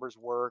if the numbers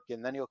work,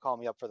 and then he'll call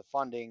me up for the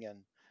funding. And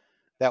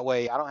that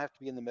way, I don't have to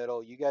be in the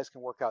middle. You guys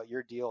can work out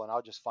your deal, and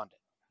I'll just fund it.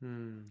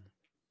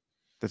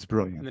 That's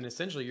brilliant. And then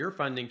essentially, your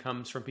funding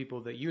comes from people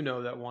that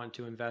that want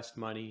to invest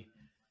money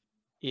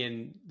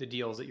in the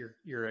deals that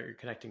you're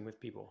connecting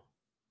with people.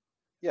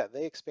 Yeah,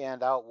 they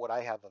expand out what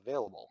I have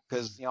available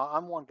because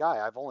I'm one guy.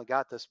 I've only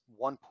got this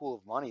one pool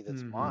of money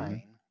that's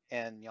mine,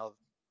 and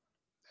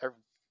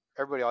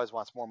everybody always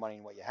wants more money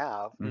than what you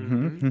have.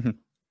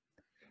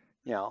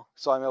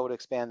 So I'm able to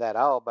expand that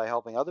out by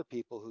helping other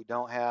people who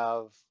don't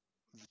have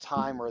the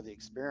time or the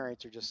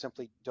experience or just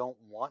simply don't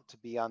want to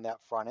be on that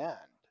front end.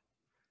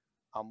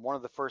 One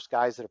of the first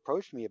guys that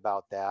approached me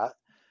about that,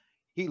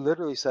 he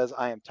literally says,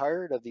 "I am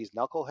tired of these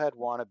knucklehead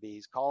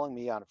wannabes calling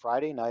me on a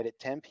Friday night at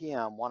 10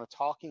 p.m.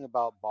 talking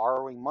about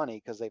borrowing money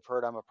because they've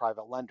heard I'm a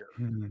private lender.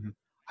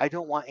 I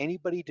don't want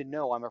anybody to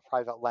know I'm a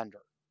private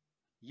lender.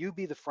 You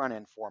be the front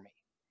end for me.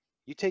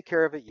 You take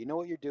care of it. You know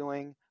what you're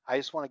doing. I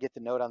just want to get the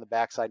note on the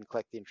backside and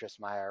collect the interest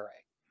in my IRA."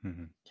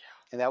 And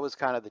that was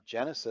kind of the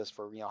genesis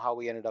for how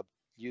we ended up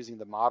using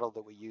the model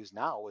that we use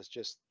now, was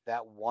just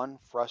that one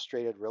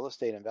frustrated real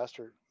estate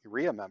investor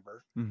REIA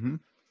member.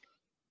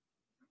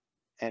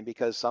 And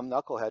because some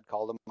knucklehead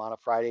called him on a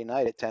Friday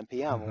night at 10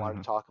 p.m. and wanted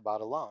to talk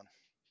about a loan.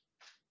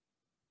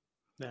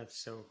 That's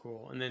so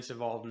cool. And then it's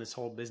evolved in this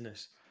whole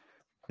business.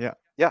 Yeah.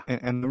 Yeah.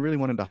 And I really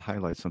wanted to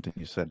highlight something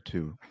you said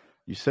too.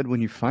 You said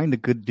when you find a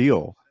good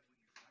deal,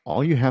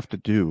 all you have to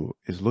do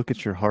is look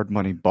at your hard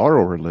money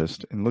borrower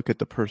list and look at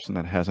the person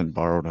that hasn't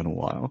borrowed in a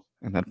while,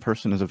 and that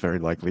person is a very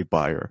likely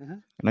buyer. Mm-hmm.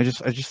 And I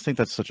just think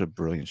that's such a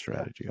brilliant Yeah.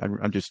 strategy.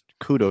 I'm just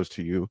kudos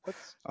to you.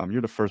 What's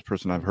You're the first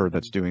person I've heard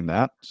that's mm-hmm. doing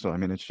that. So I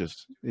mean,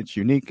 it's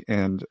unique,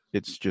 and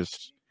it's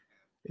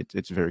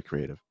very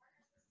creative.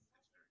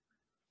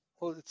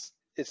 Well,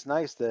 it's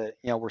nice that,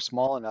 you know, we're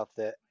small enough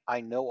that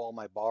I know all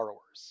my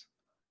borrowers.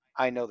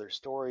 I know their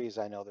stories,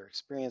 I know their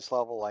experience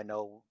level, I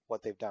know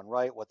what they've done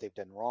right, what they've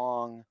done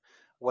wrong,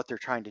 what they're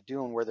trying to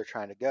do and where they're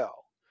trying to go.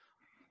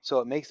 So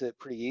it makes it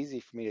pretty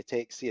easy for me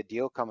to see a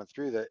deal coming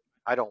through that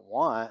I don't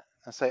want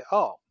and say,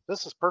 "Oh,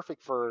 this is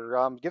perfect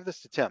for give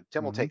this to Tim.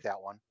 Tim will Mm-hmm. take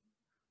that one.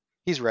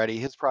 He's ready.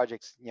 His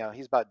project's, you know,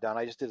 he's about done.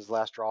 I just did his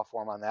last draw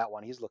for him on that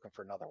one. He's looking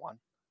for another one."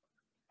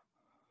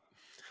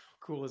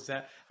 Cool is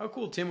that? How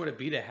cool, Tim, would it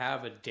be to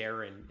have a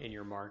Darren in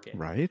your market?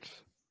 Right?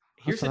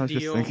 Here's That's what a I was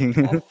just deal.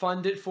 thinking. I'll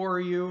fund it for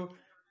you.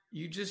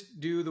 You just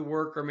do the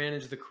work or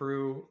manage the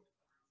crew.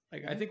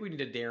 Like, I think we need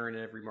a Darren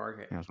in every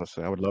market. Yeah, I was going to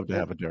say, I would love to And,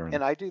 have a Darren.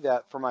 and I do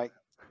that for my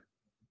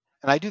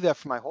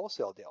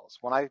wholesale deals.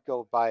 When I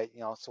go buy,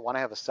 you know, so when I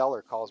have a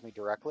seller calls me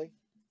directly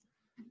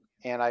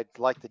and I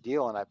like the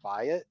deal and I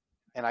buy it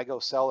and I go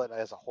sell it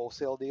as a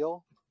wholesale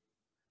deal,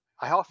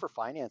 I offer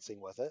financing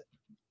with it.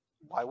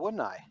 Why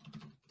wouldn't I?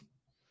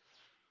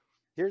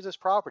 Here's this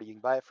property. You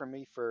can buy it from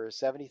me for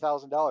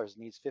 $70,000. It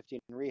needs 50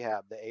 in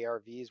rehab. The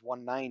ARV is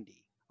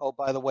 190. Oh,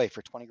 by the way,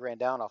 for 20 grand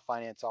down, I'll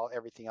finance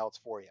everything else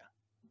for you.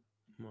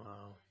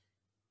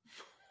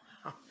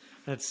 Wow.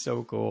 That's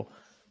so cool.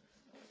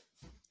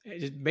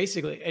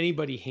 Basically,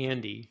 anybody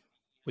handy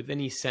with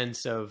any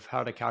sense of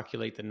how to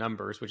calculate the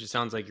numbers, which it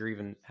sounds like you're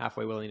even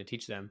halfway willing to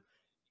teach them.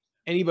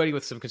 Anybody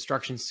with some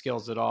construction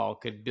skills at all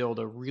could build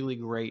a really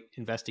great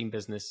investing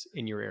business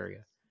in your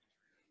area.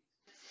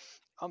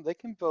 They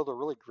can build a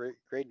really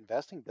great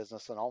investing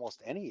business in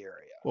almost any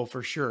area. Well,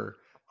 for sure.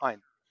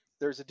 Fine.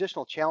 There's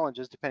additional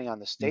challenges depending on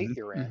the state Mm-hmm.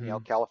 you're in. Mm-hmm. You know,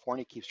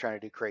 California keeps trying to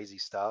do crazy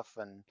stuff,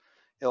 and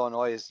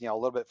Illinois is, you know, a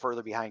little bit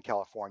further behind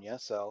California.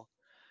 So,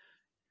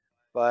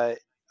 but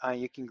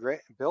you can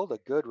build a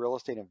good real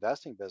estate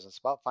investing business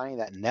about finding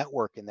that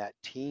network and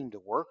that team to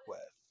work with.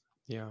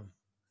 Yeah.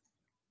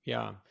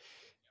 Yeah.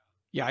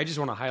 Yeah. I just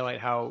want to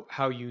highlight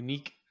how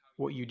unique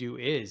what you do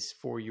is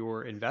for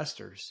your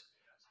investors.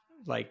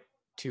 Like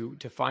to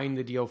find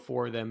the deal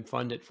for them,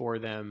 fund it for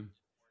them.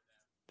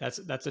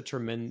 That's a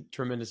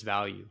tremendous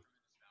value.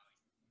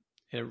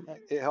 And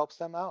it helps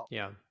them out.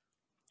 Yeah.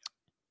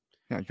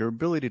 Yeah, your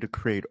ability to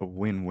create a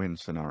win-win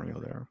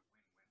scenario there.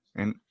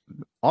 And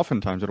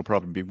oftentimes it'll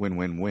probably be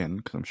win-win-win,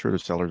 because I'm sure the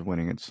seller's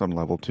winning at some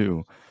level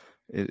too.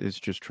 It's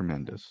just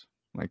tremendous.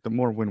 Like the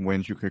more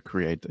win-wins you could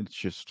create, it's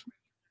just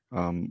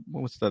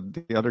what was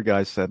the other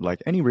guy said,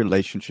 like any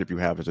relationship you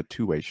have is a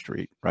two-way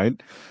street, right?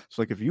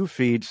 So like if you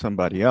feed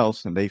somebody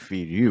else and they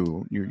feed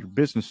you, your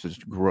businesses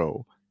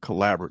grow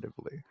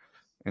collaboratively,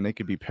 and they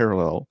could be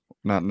parallel,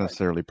 not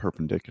necessarily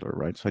perpendicular,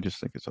 right? So I just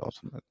think it's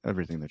awesome,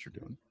 everything that you're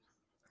doing.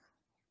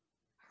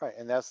 Right,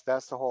 and that's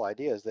the whole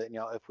idea, is that, you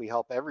know, if we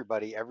help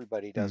everybody,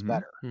 everybody does Mm-hmm.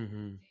 better.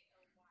 Mm-hmm.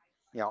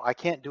 You know, I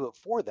can't do it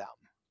for them,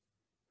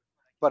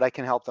 but I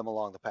can help them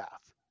along the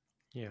path.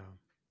 Yeah.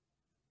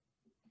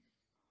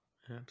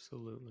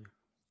 Absolutely.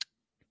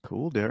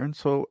 Cool, Darren.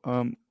 So,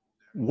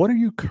 what are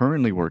you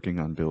currently working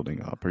on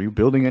building up? Are you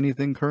building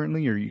anything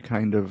currently? Or are you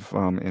kind of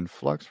in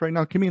flux right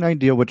now? Give me an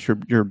idea what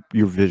your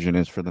vision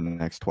is for the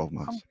next 12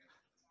 months.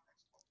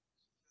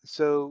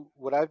 So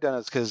what I've done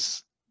is,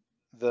 because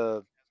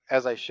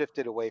as I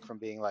shifted away from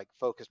being like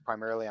focused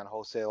primarily on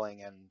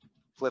wholesaling and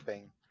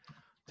flipping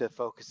to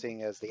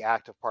focusing as the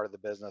active part of the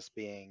business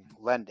being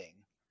lending.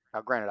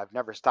 Now, granted, I've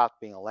never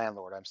stopped being a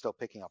landlord. I'm still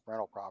picking up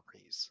rental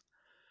properties.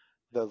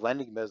 The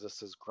lending business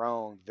has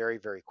grown very,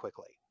 very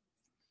quickly.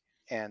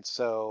 And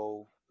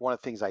so one of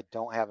the things I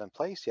don't have in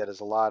place yet is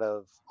a lot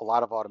of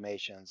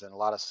automations and a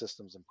lot of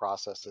systems and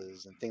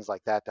processes and things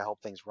like that to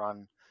help things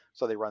run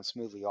so they run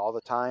smoothly all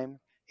the time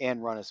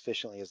and run as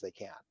efficiently as they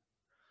can.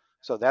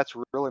 So that's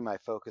really my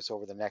focus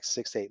over the next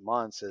 6 to 8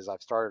 months. Is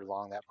I've started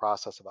along that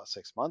process about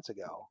 6 months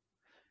ago,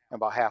 and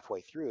about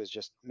halfway through is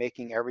just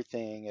making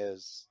everything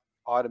as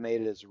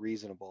automated as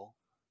reasonable,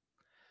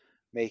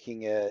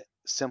 making it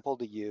simple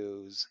to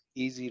use,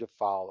 easy to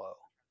follow,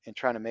 and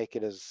trying to make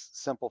it as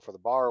simple for the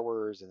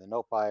borrowers and the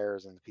note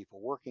buyers and the people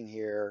working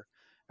here,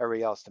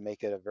 everybody else, to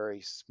make it a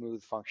very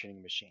smooth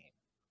functioning machine.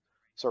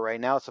 So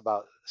right now it's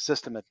about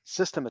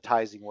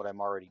systematizing what I'm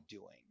already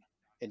doing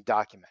and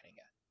documenting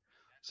it.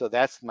 So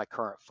that's my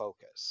current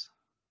focus.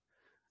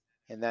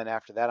 And then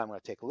after that, I'm going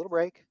to take a little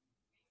break,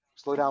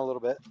 slow down a little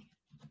bit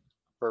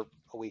for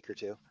a week or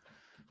two,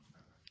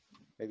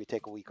 maybe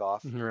take a week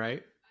off.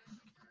 Right.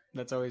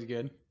 That's always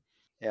good.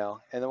 You know,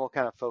 and then we'll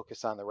kind of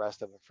focus on the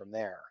rest of it from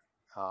there.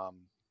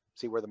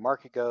 See where the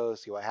market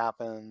goes, see what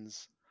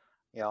happens.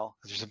 You know,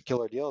 if there's some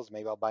killer deals,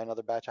 maybe I'll buy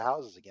another batch of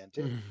houses again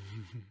too.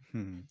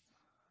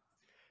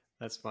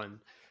 That's fun.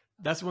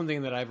 That's one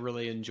thing that I've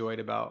really enjoyed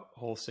about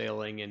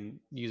wholesaling and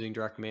using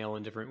direct mail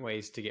in different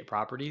ways to get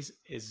properties,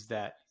 is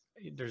that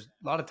there's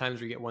a lot of times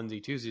where you get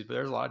onesie twosies, but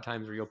there's a lot of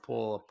times where you'll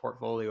pull a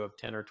portfolio of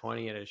 10 or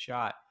 20 at a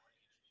shot,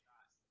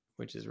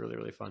 which is really,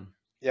 really fun.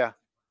 Yeah.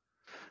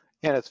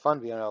 And it's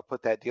fun to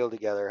put that deal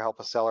together, help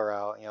a seller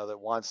out, that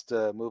wants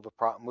to move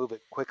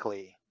it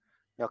quickly.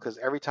 Because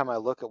every time I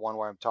look at one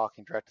where I'm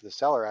talking direct to the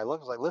seller, I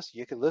look like, listen,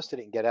 you could list it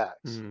and get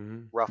X,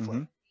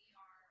 roughly,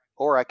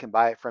 or I can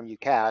buy it from you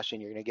cash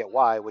and you're going to get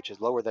Y, which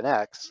is lower than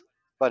X,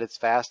 but it's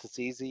fast, it's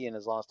easy, and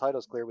as long as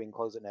title's clear, we can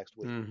close it next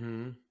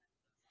week.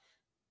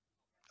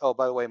 Oh,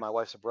 by the way, my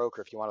wife's a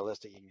broker. If you want to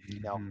list it,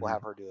 we'll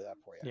have her do that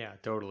for you. Yeah,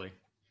 totally.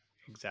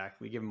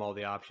 Exactly. Give them all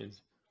the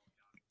options.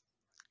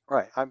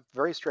 Right. I'm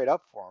very straight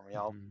up for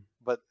them,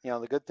 But,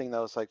 the good thing,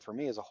 though, is like for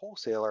me as a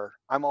wholesaler,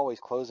 I'm always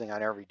closing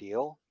on every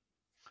deal.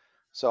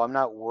 So I'm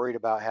not worried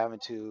about having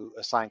to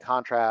assign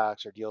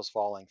contracts or deals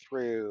falling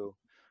through.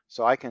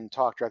 So I can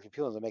talk directly to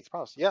people and make the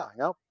promise. Yeah,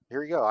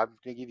 here you go. I'm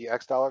going to give you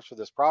X dollars for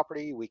this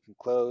property. We can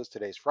close.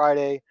 Today's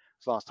Friday.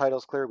 As long as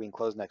title's clear, we can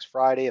close next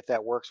Friday. If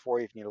that works for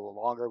you, if you need a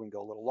little longer, we can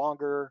go a little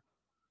longer.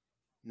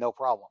 No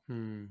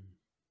problem.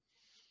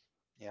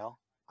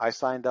 I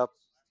signed up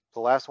the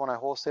last one I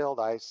wholesaled.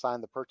 I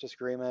signed the purchase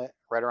agreement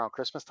right around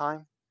Christmas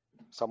time,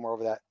 somewhere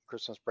over that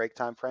Christmas break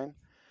time frame,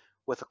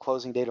 with a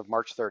closing date of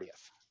March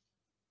 30th.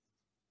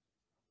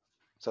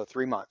 So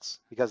 3 months,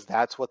 because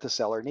that's what the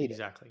seller needed.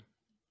 Exactly.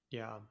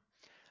 Yeah.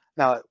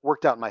 Now it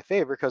worked out in my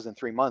favor because in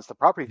 3 months the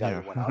property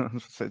value went up.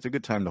 It's a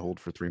good time to hold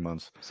for 3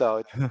 months. So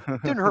it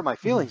didn't hurt my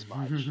feelings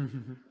much.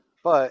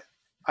 But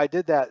I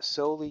did that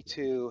solely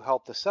to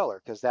help the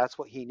seller because that's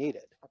what he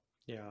needed.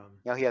 Yeah.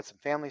 He had some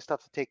family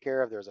stuff to take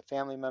care of. There was a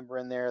family member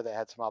in there that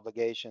had some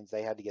obligations.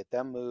 They had to get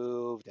them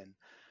moved and,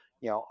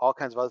 all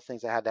kinds of other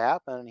things that had to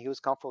happen. And he was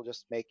comfortable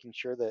just making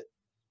sure that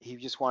he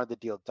just wanted the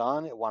deal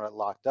done. It wanted it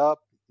locked up,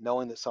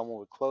 knowing that someone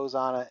would close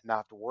on it, not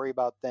have to worry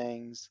about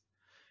things.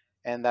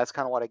 And that's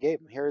kind of what I gave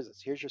him.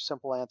 Here's your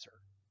simple answer.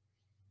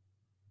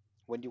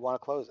 When do you want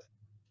to close it?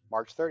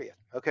 March 30th.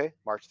 Okay,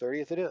 March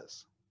 30th it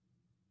is.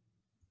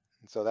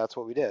 And so that's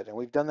what we did. And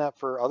we've done that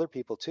for other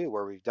people too,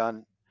 where we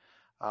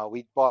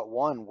bought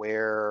one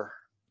where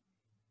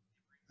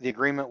the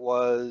agreement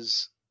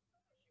was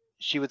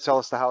she would sell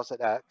us the house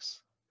at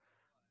X,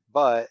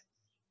 but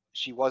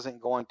she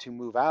wasn't going to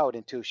move out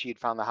until she had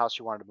found the house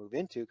she wanted to move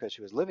into because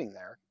she was living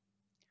there.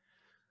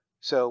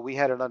 So we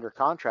had it under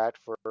contract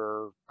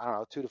for, I don't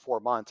know, 2 to 4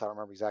 months. I don't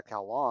remember exactly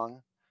how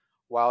long,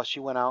 while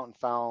she went out and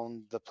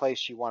found the place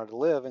she wanted to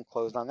live and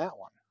closed on that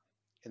one.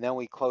 And then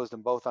we closed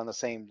them both on the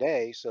same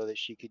day so that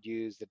she could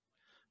use the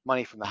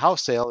money from the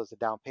house sale as a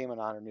down payment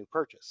on her new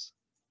purchase.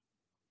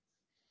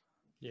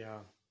 Yeah.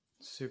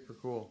 Super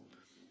cool.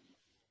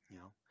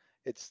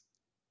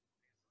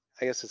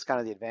 I guess it's kind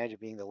of the advantage of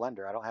being the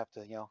lender. I don't have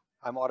to,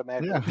 I'm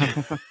automatically.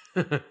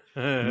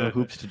 No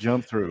hoops to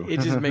jump through. It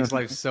just makes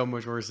life so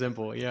much more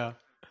simple. Yeah.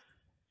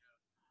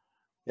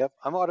 Yep.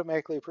 I'm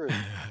automatically approved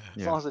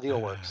as long as the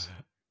deal works.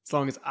 As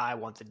long as I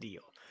want the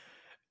deal.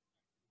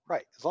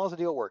 Right. As long as the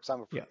deal works, I'm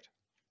approved.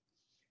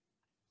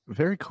 Yeah.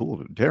 Very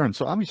cool, Darren.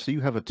 So obviously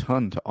you have a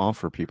ton to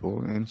offer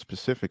people, in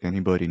specific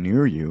anybody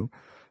near you.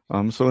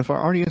 So if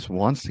our audience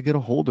wants to get a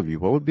hold of you,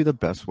 what would be the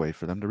best way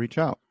for them to reach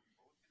out?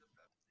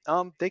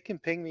 They can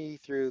ping me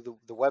through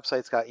the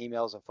website's got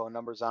emails and phone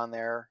numbers on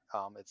there.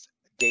 It's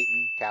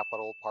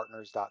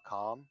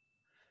DaytonCapitalPartners.com.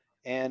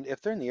 And if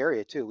they're in the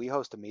area too, we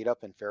host a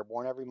meetup in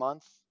Fairborn every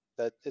month.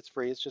 That it's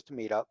free. It's just a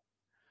meetup.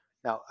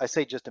 Now I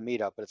say just a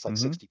meetup, but it's like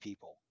 60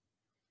 people.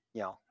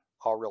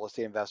 All real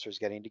estate investors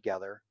getting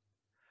together.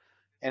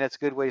 And it's a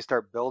good way to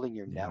start building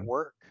your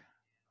network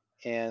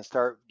and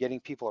start getting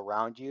people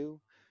around you.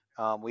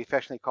 We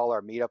affectionately call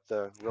our meetup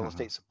the real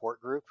estate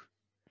support group.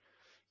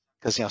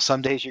 Because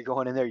some days you're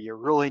going in there, you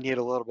really need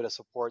a little bit of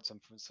support, some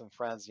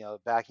friends,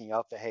 backing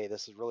up that, hey,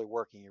 this is really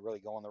working, you're really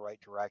going the right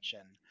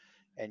direction.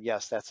 And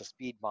yes, that's a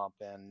speed bump,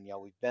 and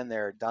we've been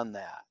there, done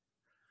that.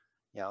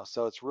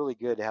 So it's really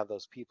good to have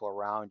those people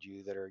around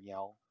you that are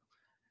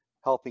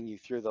helping you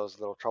through those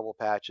little trouble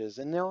patches,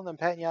 and then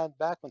patting you on the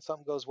back when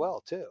something goes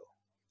well too.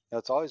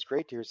 It's always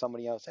great to hear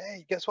somebody else,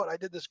 hey, guess what? I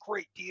did this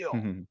great deal.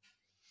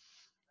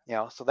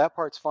 So that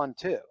part's fun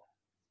too.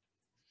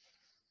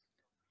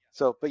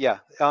 So, but yeah,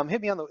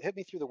 hit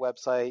me through the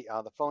website.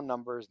 The phone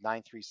number is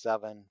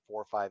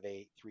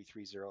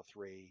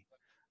 937-458-3303.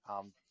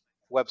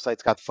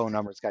 Website's got the phone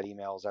number, it's got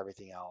emails,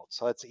 everything else.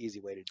 So that's an easy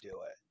way to do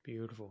it.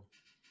 Beautiful.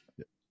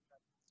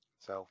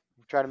 So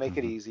we try to make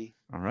it easy.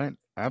 All right.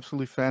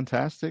 Absolutely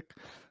fantastic.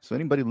 So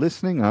anybody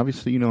listening,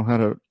 obviously you know how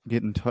to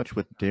get in touch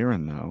with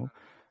Darren now.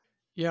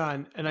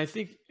 Yeah, and I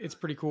think it's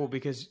pretty cool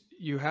because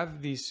you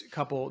have these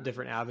couple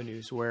different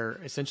avenues where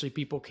essentially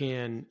people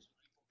can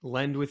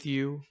lend with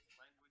you,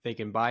 they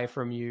can buy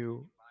from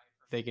you,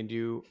 they can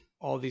do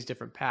all these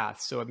different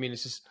paths. So, I mean,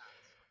 it's just,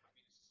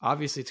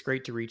 obviously it's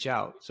great to reach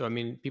out. So, I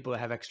mean, people that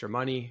have extra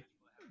money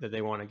that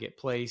they want to get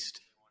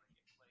placed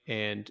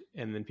and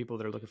then people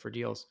that are looking for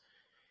deals.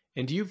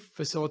 And do you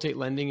facilitate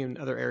lending in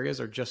other areas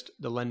or just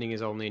the lending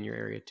is only in your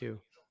area too?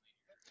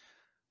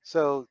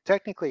 So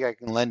technically I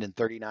can lend in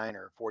 39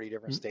 or 40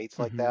 different states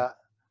like that.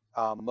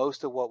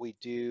 Most of what we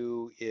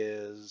do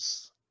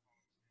is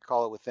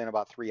call it within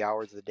about 3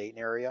 hours of the Dayton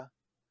area,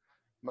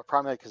 but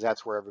primarily because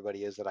that's where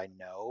everybody is that I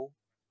know.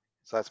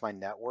 So that's my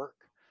network.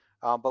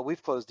 But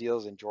we've closed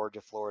deals in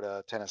Georgia,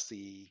 Florida,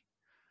 Tennessee.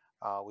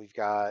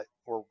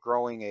 We're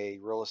growing a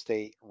real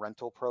estate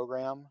rental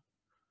program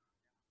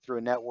through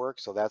a network.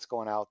 So that's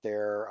going out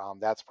there.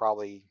 That's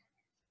probably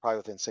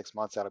within 6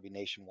 months, that'll be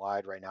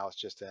nationwide. Right now, it's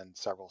just in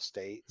several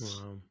states.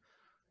 Wow.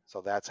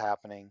 So that's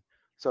happening.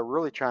 So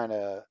really trying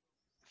to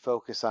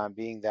focus on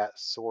being that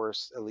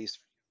source, at least,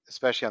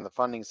 especially on the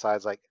funding side.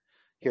 It's like,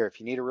 here, if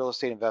you need a real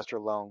estate investor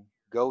loan,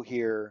 go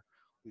here.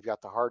 We've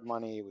got the hard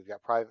money. We've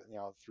got private,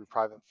 through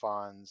private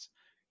funds.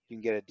 You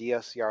can get a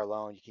DSCR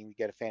loan. You can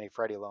get a Fannie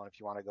Freddie loan if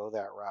you want to go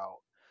that route.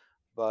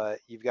 But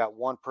you've got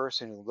one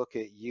person who look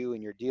at you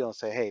and your deal and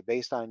say, hey,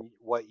 based on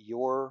what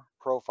your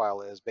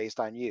profile is, based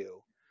on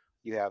you,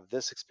 you have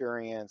this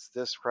experience,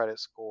 this credit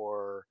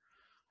score,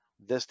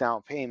 this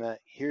down payment.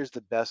 Here's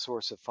the best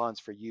source of funds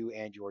for you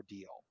and your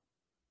deal.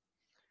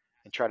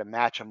 And try to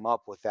match them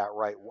up with that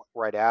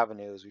right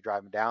avenue as we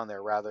drive them down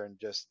there, rather than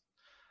just,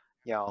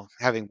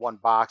 having one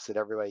box that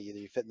everybody, either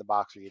you fit in the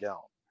box or you don't.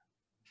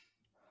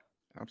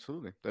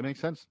 Absolutely. That makes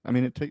sense. I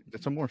mean,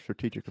 it's a more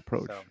strategic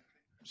approach.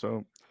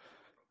 So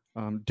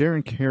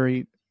Darren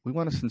Carey, we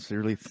want to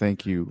sincerely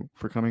thank you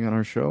for coming on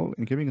our show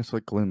and giving us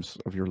a glimpse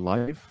of your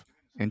life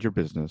and your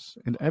business.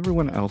 And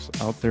everyone else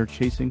out there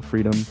chasing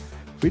freedom,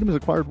 freedom is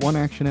acquired one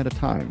action at a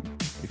time.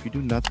 If you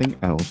do nothing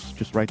else,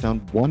 just write down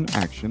one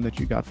action that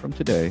you got from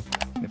today.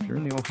 And if you're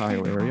in the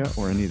Ohio area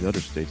or any of the other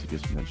states you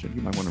just mentioned,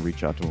 you might want to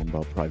reach out to him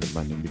about private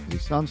lending, because he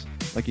sounds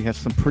like he has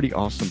some pretty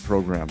awesome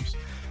programs.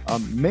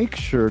 Make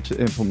sure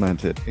to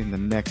implement it in the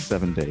next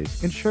 7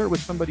 days and share it with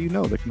somebody you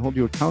know that can hold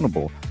you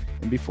accountable.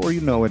 And before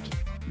you know it,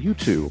 you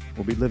too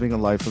will be living a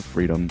life of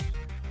freedom.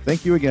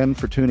 Thank you again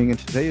for tuning in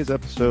to today's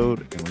episode,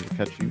 and we'll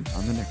catch you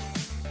on the next one.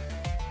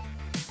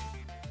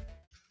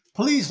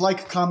 Please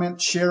like,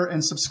 comment, share,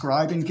 and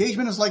subscribe.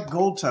 Engagement is like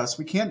gold to us.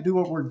 We can't do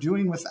what we're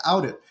doing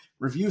without it.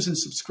 Reviews and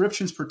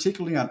subscriptions,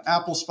 particularly on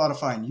Apple,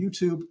 Spotify, and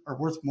YouTube, are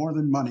worth more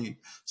than money.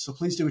 So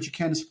please do what you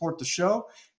can to support the show.